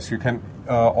a choice. You can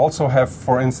also have,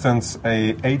 for instance,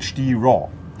 a HD RAW,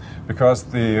 because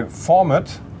the format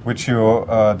which you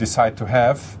decide to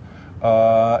have,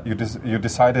 you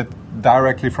decide it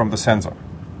directly from the sensor.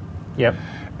 Yep.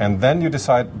 And then you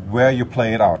decide where you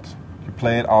play it out. You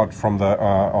play it out from the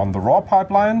on the RAW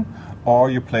pipeline, or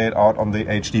you play it out on the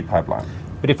HD pipeline.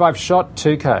 But if I've shot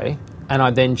 2K and I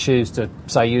then choose to,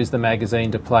 say, use the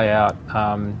magazine to play out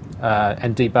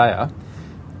and debayer,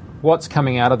 what's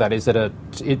coming out of that? Is it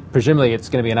presumably it's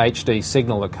going to be an HD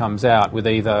signal that comes out with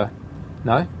either...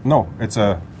 No? No, it's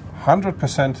a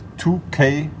 100%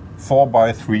 2K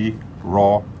 4:3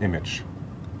 RAW image.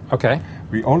 Okay.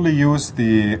 We only use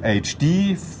the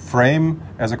HD frame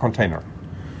as a container.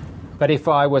 But if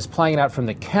I was playing it out from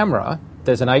the camera,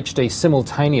 there's an HD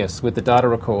simultaneous with the data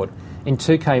record. In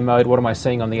 2K mode, what am I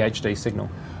seeing on the HD signal?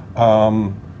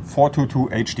 422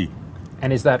 HD.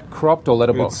 And is that cropped or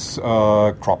letterboxed?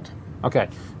 It's cropped. Okay.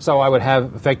 So I would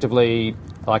have effectively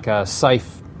like a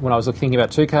safe, when I was thinking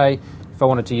about 2K, if I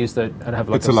wanted to use and have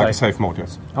like a safe mode,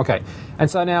 yes. Okay. And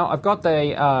so now I've got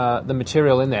the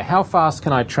material in there. How fast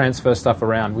can I transfer stuff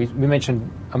around? We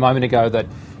mentioned a moment ago that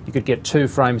you could get 2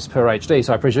 frames per HD,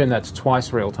 so I presume that's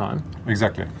twice real time.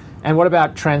 Exactly. And what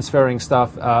about transferring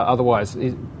stuff otherwise?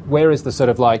 Where is the sort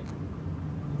of like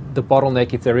the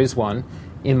bottleneck, if there is one,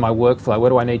 in my workflow?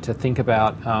 Where do I need to think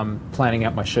about planning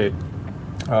out my shoot?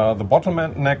 The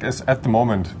bottleneck is at the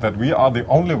moment that we are the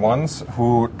only ones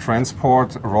who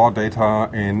transport raw data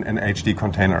in an HD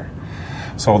container.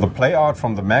 So the play out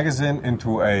from the magazine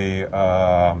into a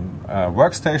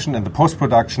workstation in the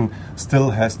post-production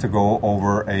still has to go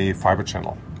over a fiber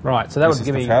channel. Right, so that would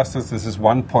give me... This is the fastest. This is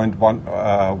 1 to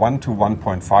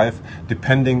 1.5,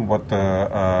 depending what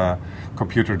the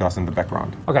computer does in the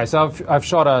background. Okay, so I've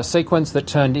shot a sequence that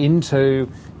turned into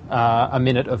a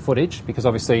minute of footage, because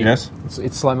obviously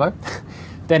it's slow-mo.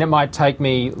 Then it might take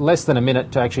me less than a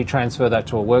minute to actually transfer that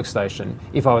to a workstation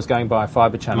if I was going by a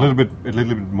fiber channel. A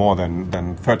little bit more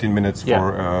than 13 minutes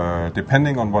for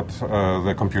depending on what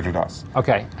the computer does.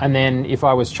 Okay, and then if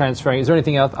I was transferring, is there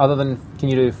anything else other than, can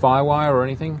you do Firewire or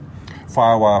anything?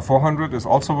 Firewire 400 is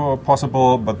also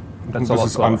possible, but this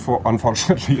is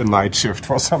unfortunately a night shift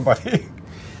for somebody.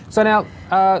 So now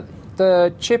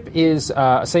the chip is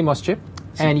a CMOS chip,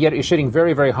 and yet you're shooting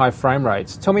very, very high frame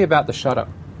rates. Tell me about the shutter.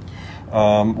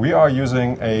 We are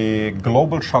using a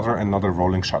global shutter and not a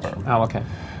rolling shutter. Oh, okay.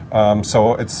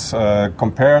 So it's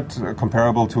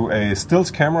comparable to a stills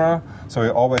camera, so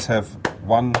you always have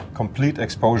one complete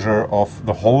exposure of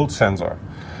the whole sensor.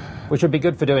 Which would be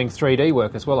good for doing 3D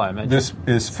work as well, I imagine. This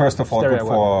is first of all good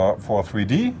for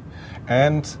 3D,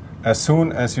 and as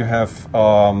soon as you have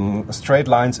straight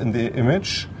lines in the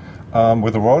image,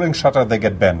 with a rolling shutter they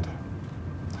get bent.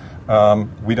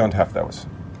 We don't have those.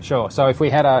 Sure. So if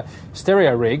we had a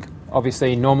stereo rig,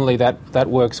 obviously normally that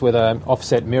works with an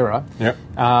offset mirror. Yep.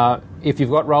 If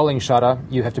you've got rolling shutter,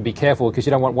 you have to be careful because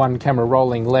you don't want one camera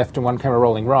rolling left and one camera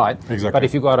rolling right. Exactly. But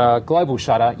if you've got a global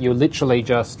shutter, you literally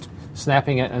just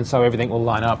snapping it, and so everything will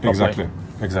line up properly.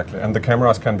 Exactly. And the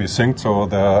cameras can be synced, so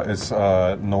there is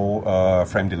no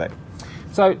frame delay.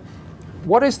 So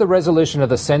what is the resolution of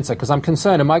the sensor? Because I'm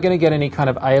concerned, am I going to get any kind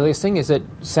of aliasing? Is it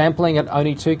sampling at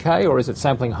only 2K, or is it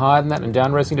sampling higher than that and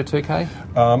down-resing to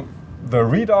 2K? The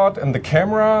readout in the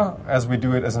camera, as we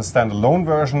do it as a standalone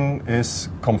version, is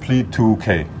complete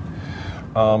 2K.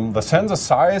 The sensor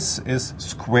size is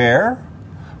square,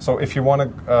 so if you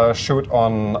want to shoot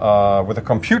on with a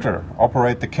computer,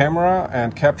 operate the camera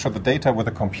and capture the data with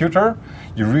a computer,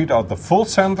 you read out the full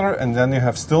sensor, and then you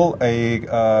have still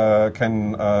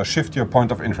can shift your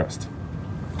point of interest.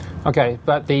 Okay,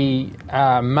 but the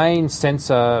main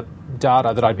sensor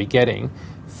data that I'd be getting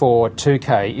for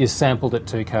 2K is sampled at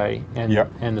 2K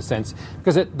and the sense,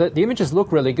 because the images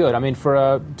look really good. I mean, for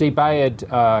a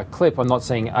debayered clip, I'm not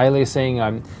seeing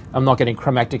aliasing, I'm not getting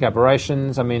chromatic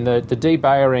aberrations. I mean, the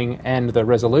debayering and the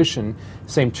resolution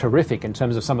seem terrific in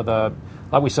terms of some of the,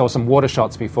 like we saw some water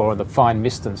shots before, the fine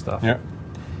mist and stuff. Yeah.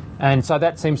 And so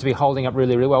that seems to be holding up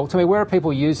really, really well. Tell me, where are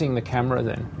people using the camera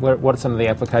then? What are some of the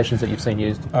applications that you've seen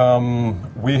used?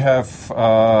 We have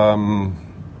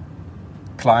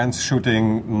clients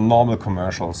shooting normal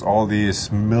commercials, all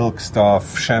these milk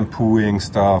stuff, shampooing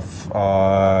stuff,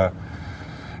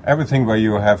 everything where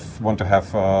you want to have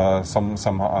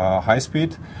some high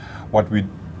speed. What we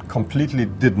completely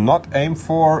did not aim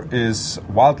for is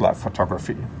wildlife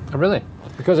photography. Oh, really?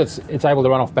 Because it's able to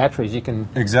run off batteries, you can...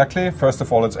 Exactly. First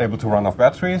of all, it's able to run off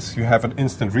batteries. You have an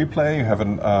instant replay. You have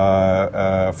an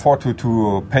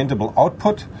 422 paintable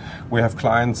output. We have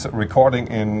clients recording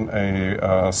in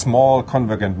a small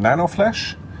convergent nano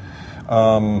flash.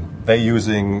 They're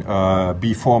using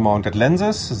B4 mounted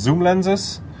lenses, zoom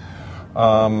lenses.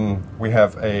 We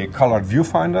have a colored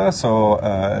viewfinder, so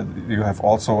you have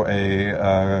also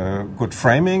a good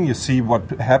framing. You see what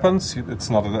happens.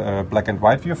 It's not a black and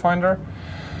white viewfinder.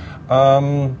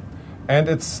 And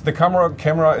the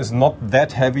camera is not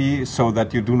that heavy, so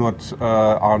that you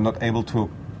are not able to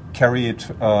carry it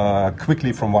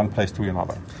quickly from one place to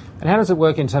another. And how does it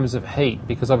work in terms of heat?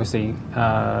 Because obviously,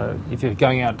 if you're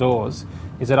going outdoors,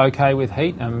 is it okay with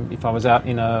heat? If I was out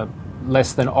in a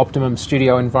less than optimum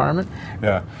studio environment?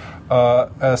 Yeah.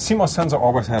 A CMOS sensor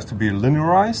always has to be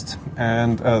linearized,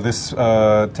 and this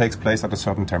takes place at a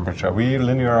certain temperature. We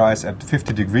linearize at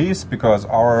 50 degrees because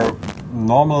our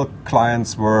normal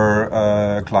clients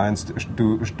were clients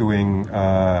doing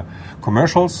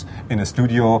commercials in a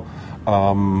studio.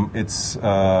 It's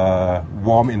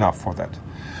warm enough for that.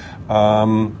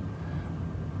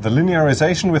 The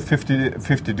linearization with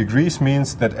 50 degrees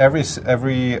means that every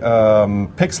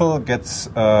pixel gets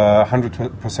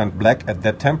 100% black at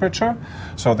that temperature.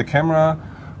 So the camera,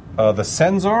 the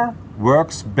sensor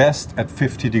works best at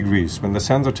 50 degrees. When the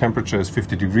sensor temperature is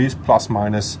 50 degrees, plus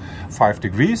minus 5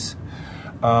 degrees.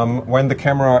 When the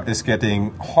camera is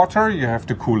getting hotter, you have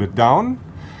to cool it down.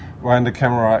 When the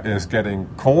camera is getting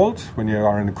cold, when you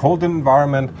are in a cold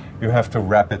environment, you have to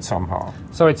wrap it somehow.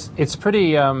 So it's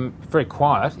pretty very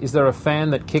quiet. Is there a fan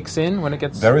that kicks in when it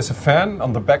gets... There is a fan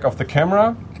on the back of the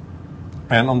camera,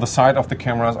 and on the side of the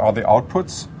cameras are the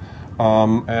outputs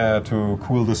to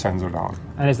cool the sensor down.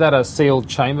 And is that a sealed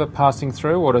chamber passing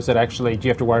through, or does it actually, do you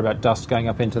have to worry about dust going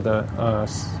up into the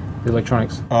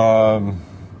electronics?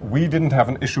 We didn't have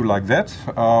an issue like that.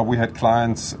 We had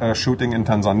clients shooting in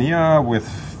Tanzania with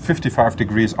 55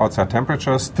 degrees outside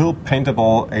temperature, still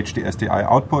paintable HD SDI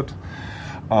output.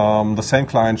 The same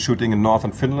client shooting in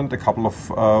northern Finland a couple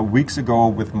of weeks ago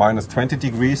with minus 20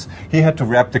 degrees. He had to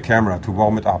wrap the camera to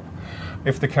warm it up.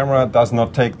 If the camera does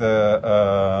not take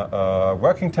the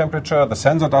working temperature, the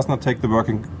sensor does not take the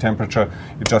working temperature,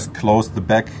 you just close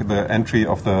the entry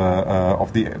of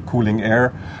the cooling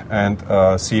air, and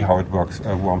see how it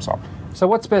warms up. So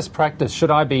what's best practice? Should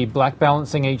I be black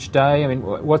balancing each day? I mean,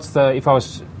 if I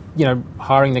was,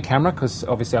 hiring the camera, because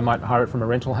obviously I might hire it from a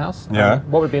rental house. Yeah.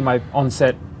 What would be my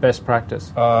on-set best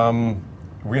practice?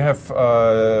 We have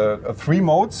 3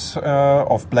 modes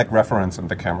of black reference in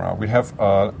the camera. We have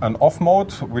an off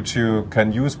mode, which you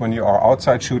can use when you are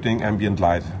outside shooting ambient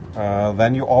light.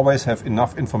 Then you always have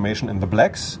enough information in the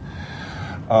blacks,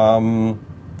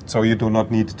 so you do not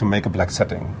need to make a black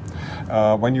setting.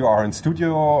 When you are in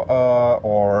studio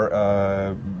or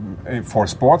for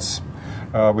sports,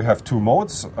 we have 2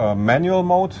 modes, a manual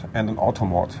mode and an auto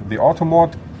mode. The auto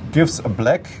mode gives a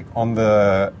black on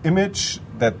the image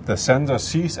that the sensor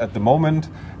sees at the moment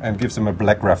and gives them a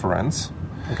black reference.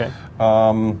 Okay.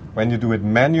 When you do it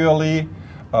manually,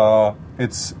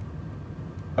 it's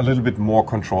a little bit more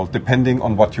controlled, depending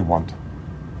on what you want.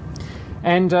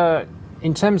 And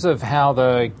in terms of how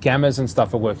the gammas and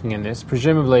stuff are working in this,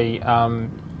 presumably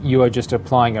you are just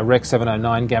applying a Rec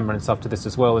 709 gamma and stuff to this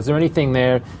as well. Is there anything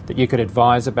there that you could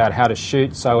advise about how to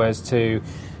shoot so as to,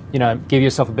 give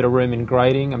yourself a bit of room in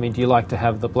grading? I mean, do you like to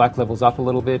have the black levels up a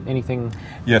little bit? Anything?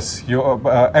 Yes,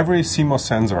 every CMOS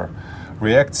sensor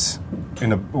reacts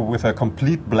with a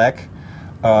complete black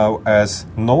as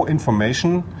no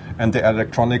information, and the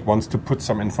electronic wants to put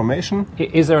some information.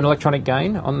 Is there an electronic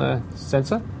gain on the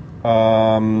sensor?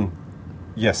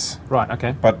 Yes. Right,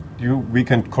 okay. But we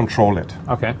can control it.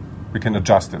 Okay. We can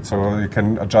adjust it, so you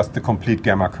can adjust the complete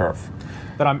gamma curve.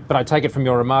 But I take it from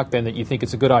your remark then that you think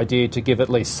it's a good idea to give at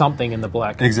least something in the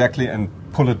black. Exactly, and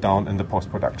pull it down in the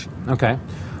post-production. Okay.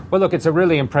 Well, look, it's a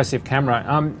really impressive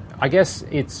camera. I guess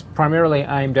it's primarily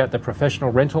aimed at the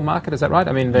professional rental market, is that right?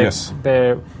 I mean, yes.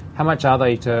 How much are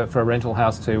they for a rental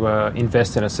house to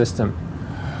invest in a system?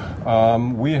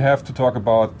 We have to talk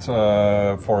about,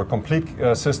 for a complete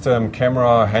system,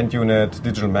 camera, hand unit,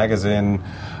 digital magazine,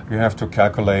 you have to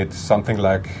calculate something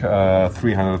like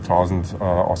 300,000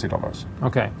 Aussie dollars.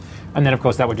 Okay. And then, of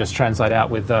course, that would just translate out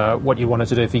with what you wanted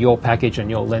to do for your package and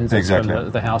your lenses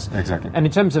from the house. Exactly. And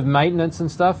in terms of maintenance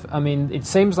and stuff, I mean, it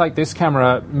seems like this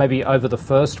camera, maybe over the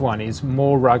first one, is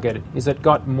more rugged. Is it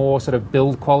got more sort of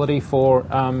build quality for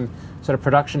sort of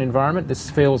production environment? This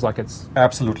feels like it's...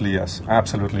 Absolutely, yes.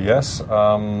 Absolutely, yes.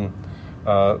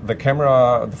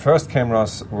 The first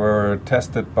cameras were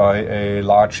tested by a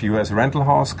large US rental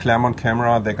house, Claremont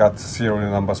Camera. They got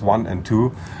serial numbers 1 and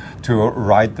 2 to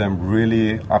ride them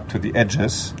really up to the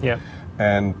edges. Yeah.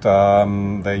 And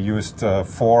they used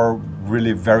 4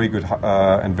 really very good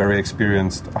and very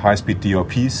experienced high-speed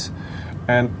DOPs.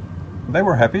 And they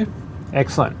were happy.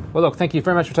 Excellent. Well, look, thank you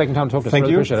very much for taking time to talk to us. Thank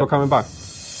really you for coming by.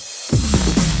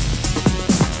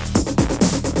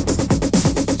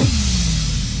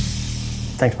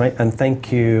 Thanks, mate, and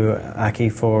thank you, Aki,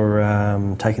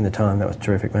 for taking the time. That was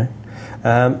terrific, mate.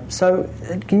 So,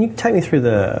 can you take me through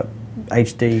the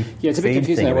HD? Yeah, it's a bit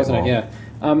confusing, there, wasn't it? Yeah,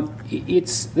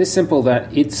 it's this simple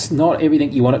that it's not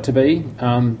everything you want it to be,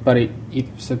 but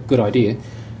it's a good idea.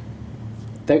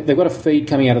 They've got a feed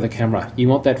coming out of the camera. You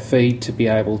want that feed to be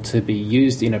able to be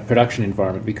used in a production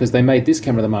environment because they made this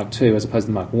camera, the Mark II, as opposed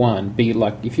to the Mark I, be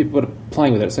like, if you're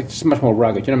playing with it, it's like just much more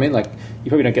rugged. You know what I mean? Like, you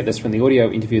probably don't get this from the audio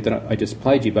interview that I just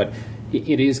played you, but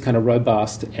it is kind of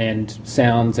robust and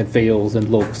sounds and feels and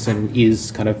looks and is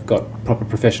kind of got proper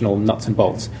professional nuts and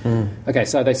bolts. Okay,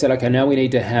 so they said, okay, now we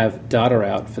need to have data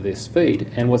out for this feed,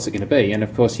 and what's it going to be? And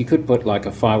of course, you could put like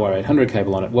a Firewire 800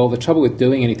 cable on it. Well, the trouble with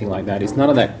doing anything like that is none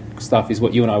of that stuff is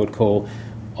what you and I would call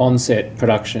on-set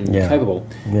production capable.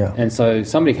 Yeah. And so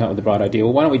somebody came up with the bright idea,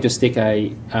 well, why don't we just stick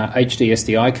a HD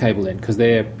SDI cable in, because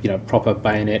they're proper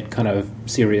bayonet kind of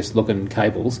serious-looking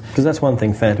cables. Because that's one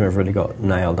thing Phantom have really got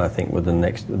nailed, I think, with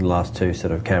the last 2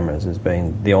 set of cameras, has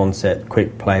been the on-set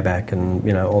quick playback and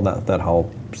all that whole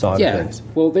side of things.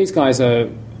 Well, these guys are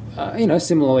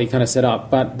similarly kind of set up,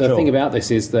 but the thing about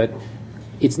this is that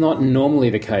it's not normally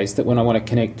the case that when I want to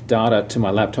connect data to my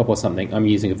laptop or something, I'm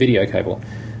using a video cable.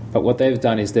 But what they've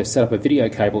done is they've set up a video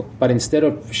cable, but instead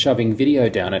of shoving video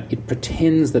down it, it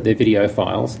pretends that they're video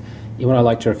files, in what I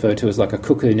like to refer to as like a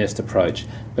cuckoo nest approach.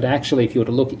 But actually, if you were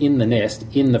to look in the nest,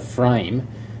 in the frame,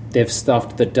 they've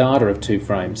stuffed the data of 2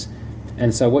 frames.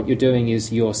 And so what you're doing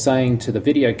is you're saying to the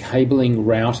video cabling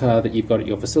router that you've got at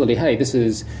your facility, hey, this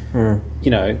is,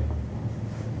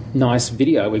 nice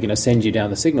video, we're going to send you down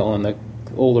the signal, and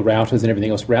all the routers and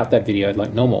everything else route that video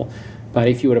like normal. But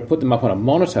if you were to put them up on a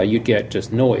monitor, you'd get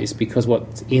just noise, because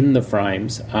what's in the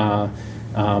frames are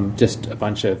just a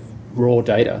bunch of raw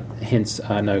data, hence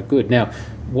no good. Now,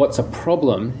 what's a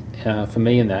problem for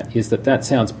me in that is that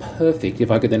sounds perfect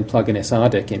if I could then plug an SR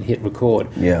deck and hit record.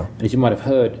 Yeah. And as you might have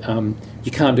heard,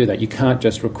 you can't do that. You can't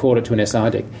just record it to an SR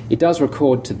deck. It does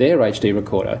record to their HD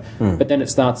recorder, but then it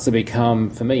starts to become,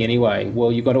 for me anyway, well,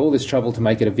 you've got all this trouble to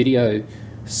make it a video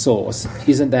source.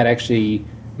 Isn't that actually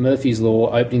Murphy's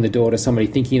Law opening the door to somebody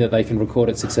thinking that they can record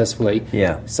it successfully?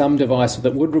 Yeah. Some device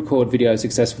that would record video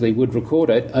successfully would record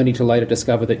it, only to later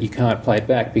discover that you can't play it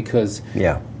back because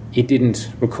it didn't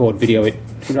record video. It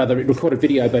recorded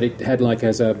video, but it had, like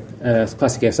as a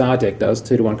classic SR deck does,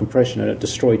 2-to-1 compression, and it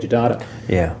destroyed your data.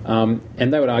 Yeah.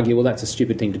 And they would argue, well, that's a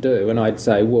stupid thing to do. And I'd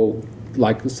say, well,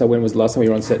 so when was the last time you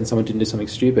were on set and someone didn't do something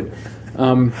stupid?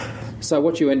 So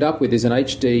what you end up with is an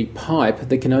HD pipe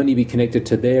that can only be connected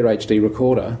to their HD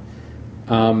recorder.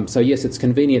 So yes, it's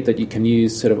convenient that you can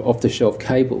use sort of off-the-shelf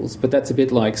cables, but that's a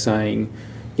bit like saying,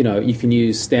 you can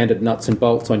use standard nuts and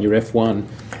bolts on your F1,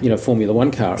 Formula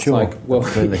One car. It's like, well,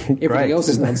 everything else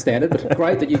is non-standard, but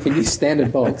great that you can use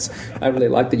standard bolts. I really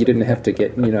like that you didn't have to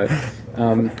get,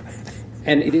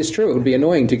 And it is true, it would be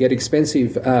annoying to get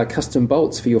expensive custom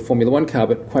bolts for your Formula 1 car,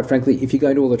 but quite frankly, if you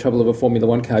go to all the trouble of a Formula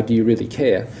 1 car, do you really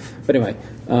care? But anyway,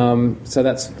 so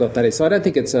that's what that is. So I don't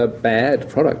think it's a bad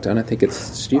product. I don't think it's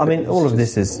stupid. I mean, all of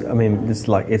this is, I mean, it's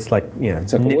like it's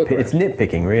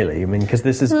nitpicking, really. I mean, because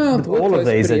this is, all of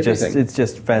these are just, it's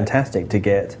just fantastic to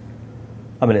get.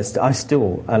 I mean,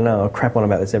 I know I crap on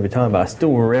about this every time, but I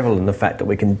still revel in the fact that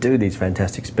we can do these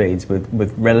fantastic speeds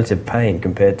with relative pain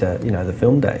compared to, the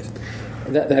film days.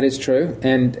 That is true,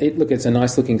 and it's a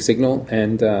nice looking signal,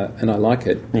 and I like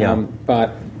it. Yeah.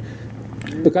 But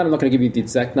look, I'm not going to give you the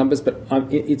exact numbers, but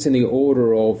it's in the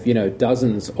order of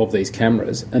dozens of these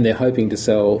cameras, and they're hoping to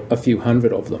sell a few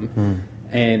hundred of them,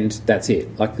 and that's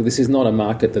it. Like, this is not a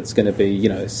market that's going to be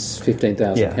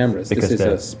 15,000 cameras. This is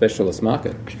a specialist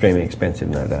market. Extremely expensive,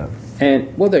 no doubt.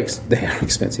 And they are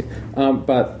expensive,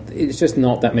 but it's just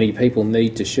not that many people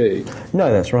need to shoot. No,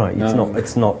 that's right.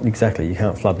 It's not exactly. You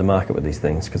can't flood the market with these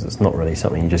things because it's not really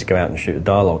something you just go out and shoot a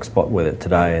dialogue spot with it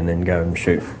today and then go and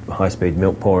shoot high-speed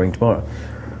milk pouring tomorrow.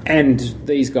 And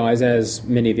these guys, as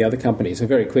many of the other companies, are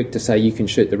very quick to say you can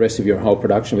shoot the rest of your whole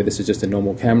production with this is just a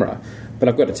normal camera. But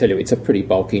I've got to tell you, it's a pretty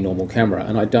bulky normal camera,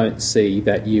 and I don't see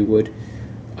that you would.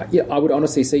 I would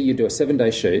honestly see you do a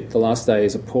 7-day shoot. The last day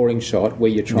is a pouring shot where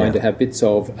you're trying to have bits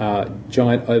of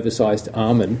giant oversized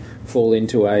almond fall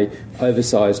into a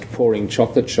oversized pouring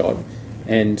chocolate shot,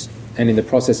 and in the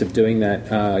process of doing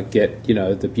that, get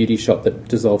the beauty shot that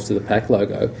dissolves to the pack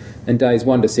logo. And days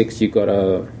 1 to 6, you've got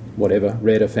a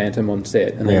red or Phantom on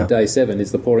set, and then day 7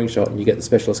 is the pouring shot, and you get the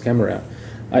specialist camera out.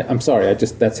 I'm sorry,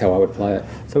 that's how I would play it.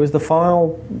 So is the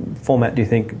file format, do you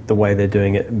think, the way they're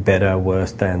doing it, better,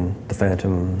 worse than the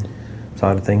Phantom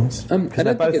side of things? Because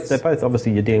they're both,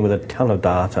 obviously, you're dealing with a ton of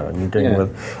data, and you're dealing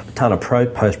with a ton of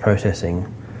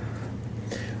post-processing.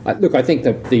 Look, I think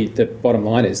that the bottom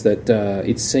line is that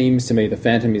it seems to me the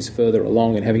Phantom is further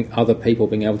along in having other people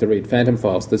being able to read Phantom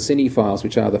files. The Cine files,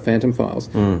 which are the Phantom files,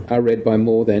 are read by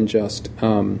more than just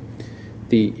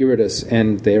the Iridis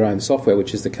and their own software,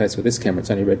 which is the case with this camera. It's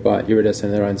only read by Iridis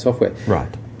and their own software. Right.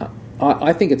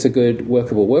 I think it's a good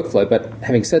workable workflow, but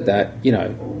having said that,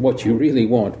 what you really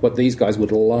want, what these guys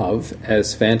would love,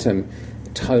 as Phantom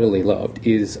totally loved,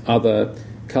 is other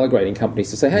colour grading companies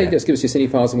to say, hey, just give us your Cine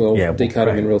files and we'll decode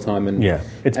them in real time. And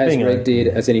it's as Red did,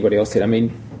 as anybody else did. I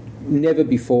mean, never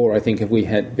before, I think, have we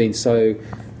had been so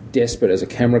desperate as a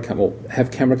camera company, or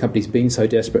have camera companies been so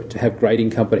desperate to have grading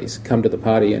companies come to the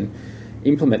party and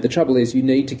implement. The trouble is you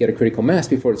need to get a critical mass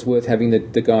before it's worth having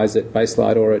the guys at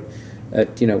Baselite or at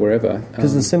wherever.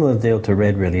 Because it's a similar deal to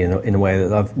Red, really, in a way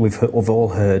that we've all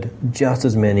heard just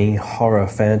as many horror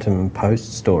Phantom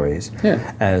post stories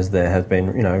as there have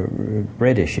been,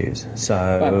 Red issues.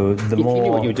 So if you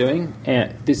knew what you're doing,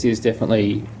 and this is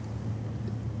definitely,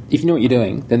 if you know what you're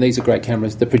doing, then these are great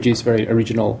cameras that produce very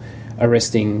original,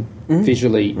 arresting,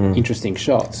 visually interesting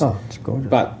shots. Oh, it's gorgeous.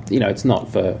 But it's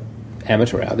not for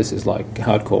amateur hour. This is like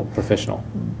hardcore professional.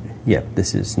 Yeah,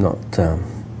 this is not.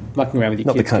 Mucking around with your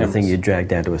not kids' the kind cameras. of thing you'd drag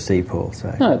down to a sea pool, so.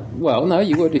 No,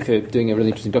 you would if you're doing a really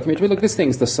interesting documentary. But look, this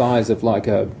thing's the size of like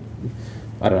I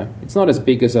don't know, it's not as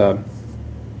big as a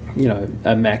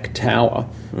Mac tower,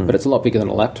 but it's a lot bigger than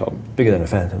a laptop. Bigger than a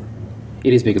Phantom.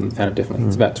 It is bigger than the Phantom, definitely.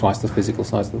 It's about twice the physical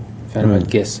size of the Phantom,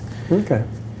 I'd guess. Okay.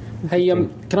 Hey,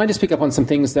 can I just pick up on some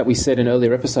things that we said in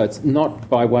earlier episodes, not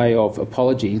by way of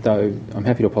apology, though I'm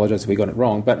happy to apologise if we got it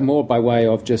wrong, but more by way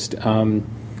of just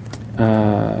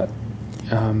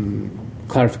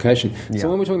clarification. So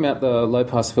when we're talking about the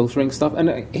low-pass filtering stuff,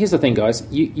 and here's the thing, guys,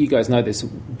 you guys know this.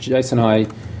 Jason and I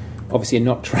obviously are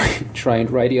not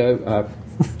trained radio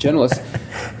journalists.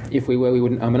 If we were, we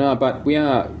wouldn't and ah, but we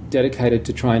are dedicated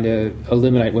to trying to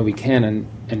illuminate where we can and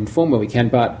inform where we can,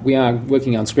 but we are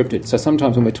working unscripted. So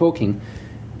sometimes when we're talking,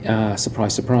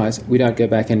 surprise, surprise, we don't go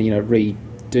back and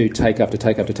redo take after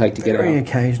take after take to get it out. Very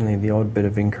occasionally the odd bit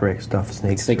of incorrect stuff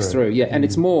sneaks through. Yeah, and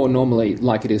it's more normally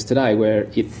like it is today, where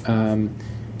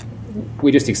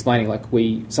we're just explaining, like,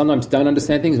 we sometimes don't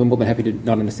understand things. We're more than happy to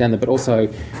not understand them, but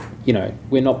also,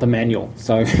 we're not the manual,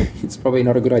 so it's probably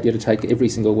not a good idea to take every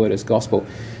single word as gospel,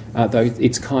 though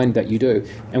it's kind that you do.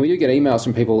 And we do get emails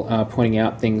from people pointing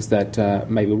out things that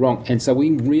may be wrong, and so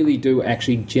we really do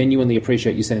actually genuinely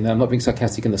appreciate you sending that. I'm not being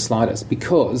sarcastic in the slightest,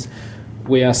 because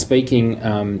we are speaking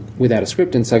without a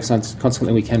script, and so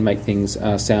consequently we can make things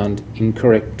sound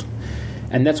incorrect.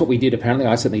 And that's what we did, apparently.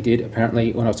 I certainly did.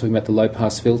 Apparently, when I was talking about the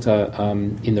low-pass filter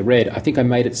in the Red, I think I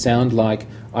made it sound like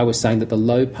I was saying that the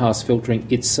low-pass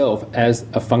filtering itself, as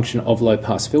a function of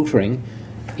low-pass filtering,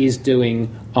 is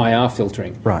doing IR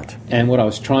filtering. Right. And what I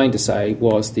was trying to say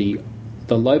was the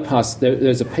low-pass,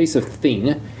 there's a piece of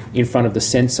thing in front of the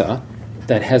sensor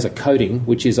that has a coating,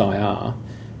 which is IR,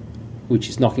 which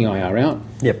is knocking IR out.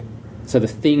 Yep. So the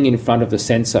thing in front of the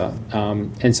sensor,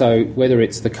 and so whether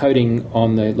it's the coating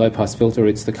on the low-pass filter,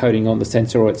 it's the coating on the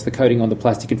sensor, or it's the coating on the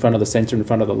plastic in front of the sensor, in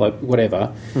front of the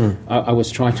whatever, I was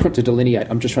trying not to delineate.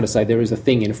 I'm just trying to say there is a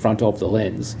thing in front of the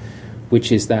lens,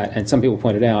 which is that, and some people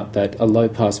pointed out that a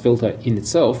low-pass filter in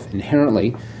itself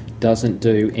inherently doesn't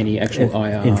do any actual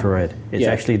IR. Infrared. It's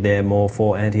actually there more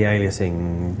for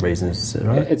anti-aliasing reasons,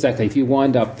 right? Exactly. If you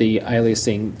wind up the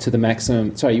aliasing to the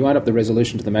maximum, you wind up the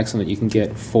resolution to the maximum that you can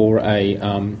get for a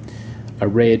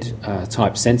red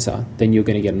type sensor, then you're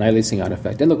going to get an aliasing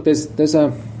artifact. And look, there's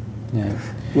a... Yeah.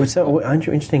 Well, so aren't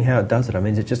you interesting how it does it? I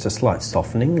mean, is it just a slight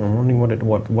softening? I'm wondering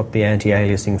what the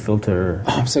anti-aliasing filter...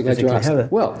 Oh, I'm so glad you asked.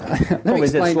 Well,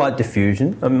 is it slight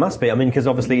diffusion? It must be. I mean, because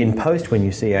obviously in post when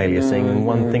you see aliasing,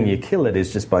 one thing you kill it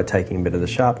is just by taking a bit of the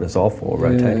sharpness off or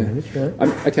rotating it.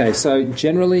 Right? Okay, so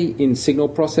generally in signal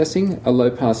processing, a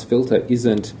low-pass filter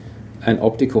isn't an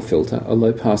optical filter. A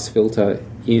low-pass filter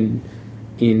in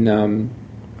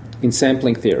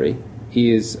sampling theory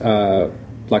is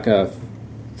like a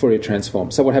Fourier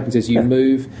transform. So what happens is you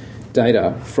move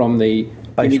data from the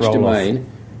Base image domain.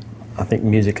 I think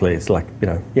musically it's like,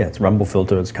 it's rumble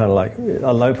filter. It's kind of like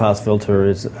a low-pass filter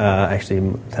is actually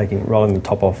rolling the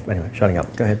top off. Anyway, shutting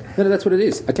up. Go ahead. No, that's what it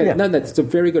is. Okay, yeah. No, that's a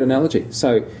very good analogy.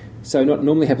 So what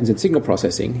normally happens in signal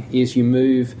processing is you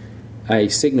move a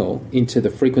signal into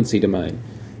the frequency domain.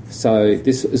 So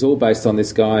this is all based on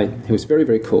this guy who was very,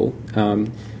 very cool,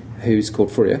 who's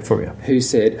called Fourier, who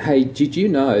said, hey, did you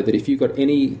know that if you've got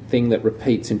anything that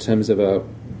repeats in terms of a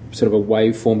sort of a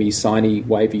waveformy, siny,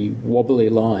 wavy, wobbly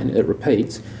line, it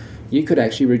repeats, you could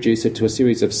actually reduce it to a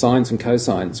series of sines and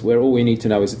cosines where all we need to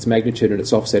know is its magnitude and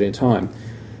its offset in time.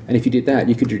 And if you did that,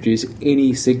 you could reduce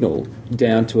any signal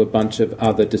down to a bunch of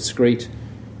other discrete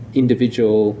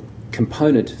individual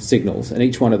component signals, and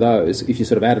each one of those, if you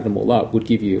sort of added them all up, would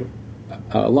give you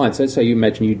a line. So you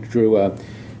imagine you drew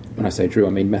when I say drew, I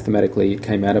mean mathematically it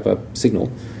came out of a signal,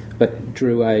 but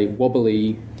drew a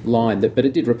wobbly line, but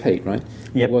it did repeat, right?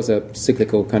 Yep. It was a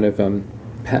cyclical kind of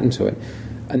pattern to it.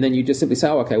 And then you just simply say,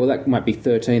 okay, well that might be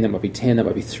 13, that might be 10, that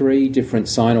might be 3 different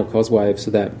sine or cos waves,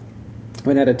 so that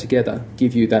when added together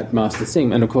give you that master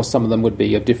thing. And of course some of them would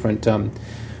be of different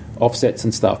offsets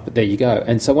and stuff, but there you go.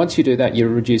 And so once you do that, you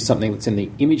reduce something that's in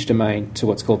the image domain to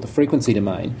what's called the frequency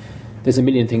domain. There's a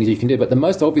million things you can do, but the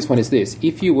most obvious one is this.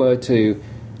 If you were to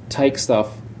take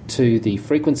stuff to the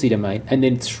frequency domain and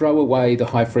then throw away the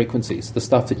high frequencies, the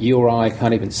stuff that you or I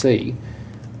can't even see,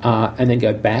 and then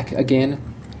go back again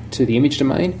to the image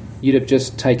domain, you'd have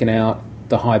just taken out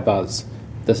the high buzz,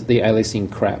 the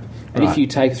aliasing crap. And if you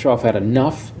throw out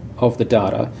enough of the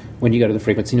data, when you go to the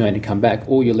frequency domain and come back,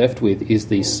 all you're left with is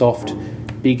the soft,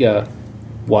 bigger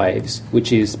waves,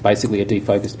 which is basically a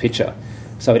defocused picture.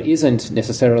 So it isn't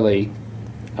necessarily...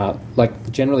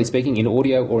 like generally speaking, in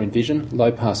audio or in vision,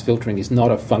 low-pass filtering is not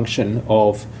a function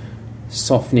of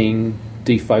softening,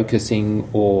 defocusing,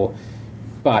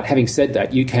 But having said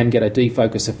that, you can get a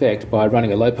defocus effect by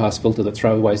running a low-pass filter that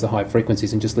throws away the high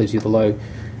frequencies and just leaves you the low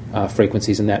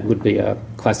frequencies, and that would be a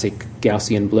classic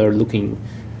Gaussian blur-looking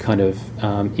kind of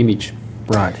image.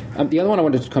 Right. The other one I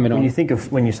wanted to comment on...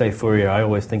 When you say Fourier, I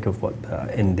always think of what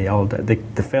in the old...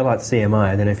 The Fairlight CMI,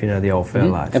 I don't know if you know the old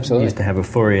Fairlights. Absolutely. Used to have a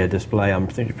Fourier display. I'm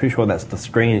pretty sure that's the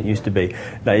screen it used to be.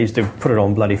 They used to put it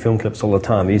on bloody film clips all the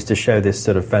time. They used to show this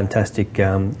sort of fantastic...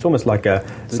 it's almost like a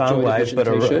sound wave, but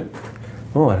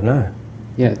Oh, I don't know.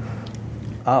 Yeah.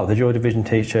 Oh, the Joy Division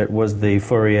T-shirt was the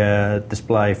Fourier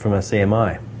display from a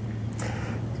CMI.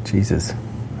 Jesus.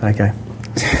 Okay.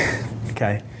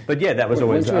 Okay. But yeah, that was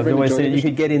I've always seen it. You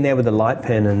could get in there with a light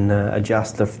pen and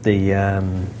adjust the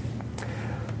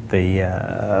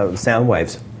sound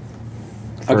waves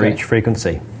for each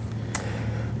frequency.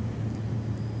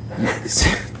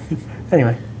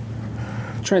 Anyway,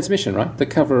 Transmission, right? The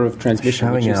cover of Transmission,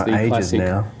 showing which is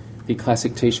the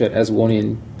classic T-shirt as worn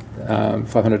in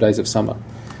 500 Days of Summer.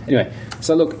 Anyway,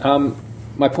 so look,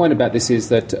 my point about this is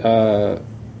that.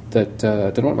 I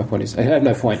don't know what my point is. I have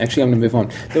no point. Actually, I'm going to move on.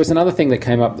 There was another thing that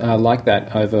came up like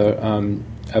that over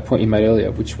a point you made earlier,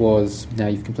 which was, now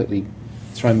you've completely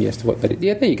thrown me as to what that is.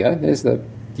 Yeah, there you go. There's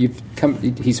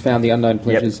he's found the Unknown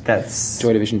Pleasures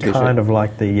Joy Division T-shirt. Kind of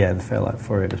like the Fairlight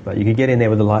Fourier display. You could get in there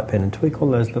with a light pen and tweak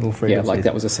all those little frequencies. Yeah, like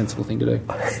that was a sensible thing to do.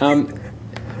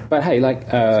 But hey,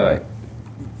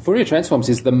 Fourier transforms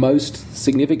is the most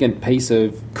significant piece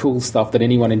of cool stuff that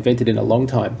anyone invented in a long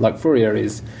time. Like, Fourier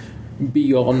is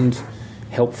beyond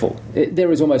helpful.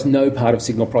 There is almost no part of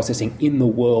signal processing in the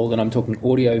world, and I'm talking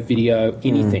audio, video,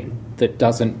 anything, that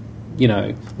doesn't,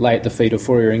 lay at the feet of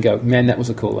Fourier and go, man, that was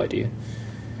a cool idea.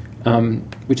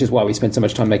 which is why we spend so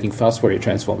much time making fast Fourier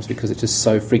transforms, because it's just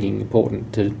so frigging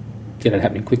important to get it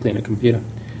happening quickly in a computer.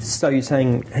 So you're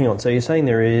saying, hang on, so you're saying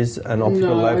there is an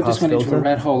optical low-pass filter? No, I just went into a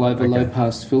rat hole over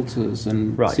low-pass filters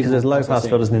and... Right, because there's low-pass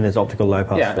filters and then there's optical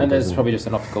low-pass filters. Yeah, and there's probably just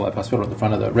an optical low-pass filter at the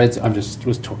front of the Reds. I just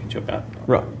was talking to you about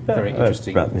very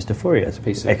interesting... About Mr. Fourier's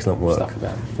piece of excellent work. Stuff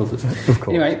about filters. Of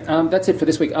course. Anyway, that's it for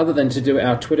this week, other than to do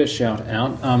our Twitter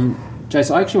shout-out.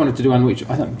 Jason, I actually wanted to do one which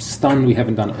I'm stunned we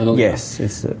haven't done earlier. Yes,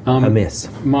 it's a mess.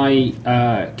 My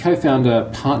co-founder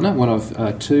partner, one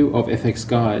of two of FX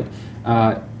Guide,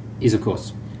 is, of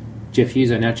course, Jeff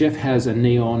User. Now, Jeff has a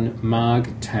neon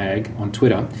Marg tag on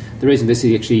Twitter. The reason this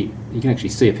is you can actually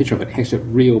see a picture of it. It's actually a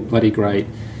real bloody great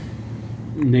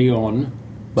neon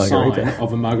margarita. Sign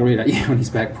of a margarita on his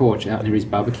back porch out near his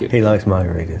barbecue. He likes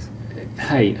margaritas.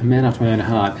 Hey, a man after my own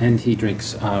heart, and he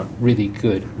drinks really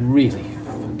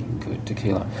fucking good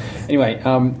tequila. Anyway,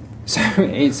 so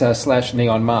it's /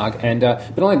 neon Marg, and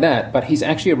but not like that. But he's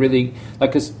actually a really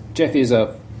because Jeff is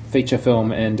a feature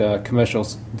film and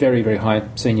commercials very, very high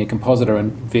senior compositor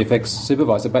and VFX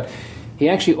supervisor, but he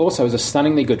actually also is a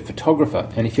stunningly good photographer.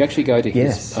 And if you actually go to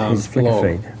his Flickr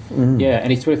feed, and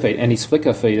his Twitter feed and his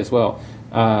Flickr feed as well,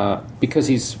 because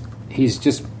he's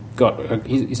just got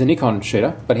he's a Nikon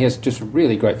shooter, but he has just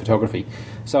really great photography.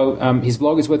 So his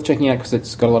blog is worth checking out because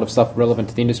it's got a lot of stuff relevant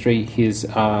to the industry. His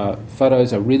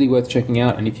photos are really worth checking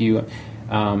out, and if you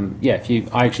I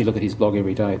actually look at his blog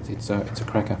every day. It's a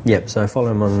cracker. Yep, so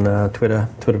follow him on Twitter,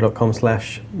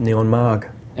 twitter.com/neonmarg.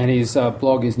 And his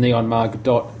blog is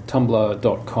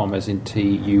neonmarg.tumblr.com, as in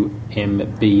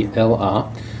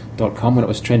TUMBLR.com, when it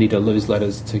was trendy to lose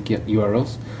letters to get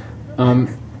URLs.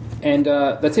 And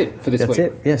that's it for this week. That's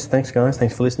it. Yes, thanks, guys.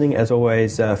 Thanks for listening. As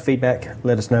always, feedback,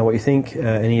 let us know what you think.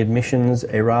 Any admissions,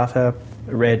 errata,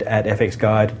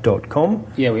 read@fxguide.com.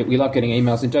 Yeah, we love getting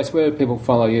emails. And Jace, where do people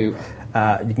follow you?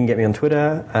 You can get me on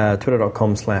Twitter,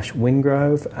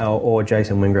 twitter.com/Wingrove or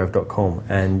jasonwingrove.com.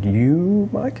 And you,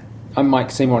 Mike? I'm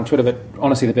Mike Seymour on Twitter, but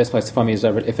honestly the best place to find me is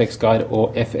over at FX Guide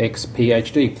or FX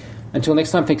PhD. Until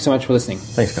next time, thanks so much for listening.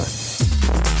 Thanks, guys.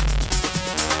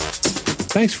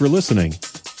 Thanks for listening.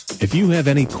 If you have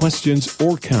any questions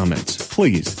or comments,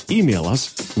 please email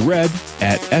us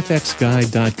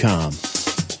red@fxguide.com.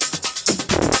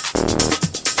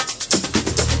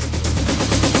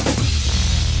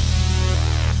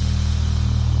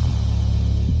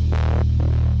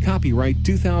 Copyright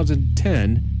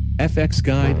 2010 FX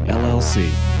Guide LLC.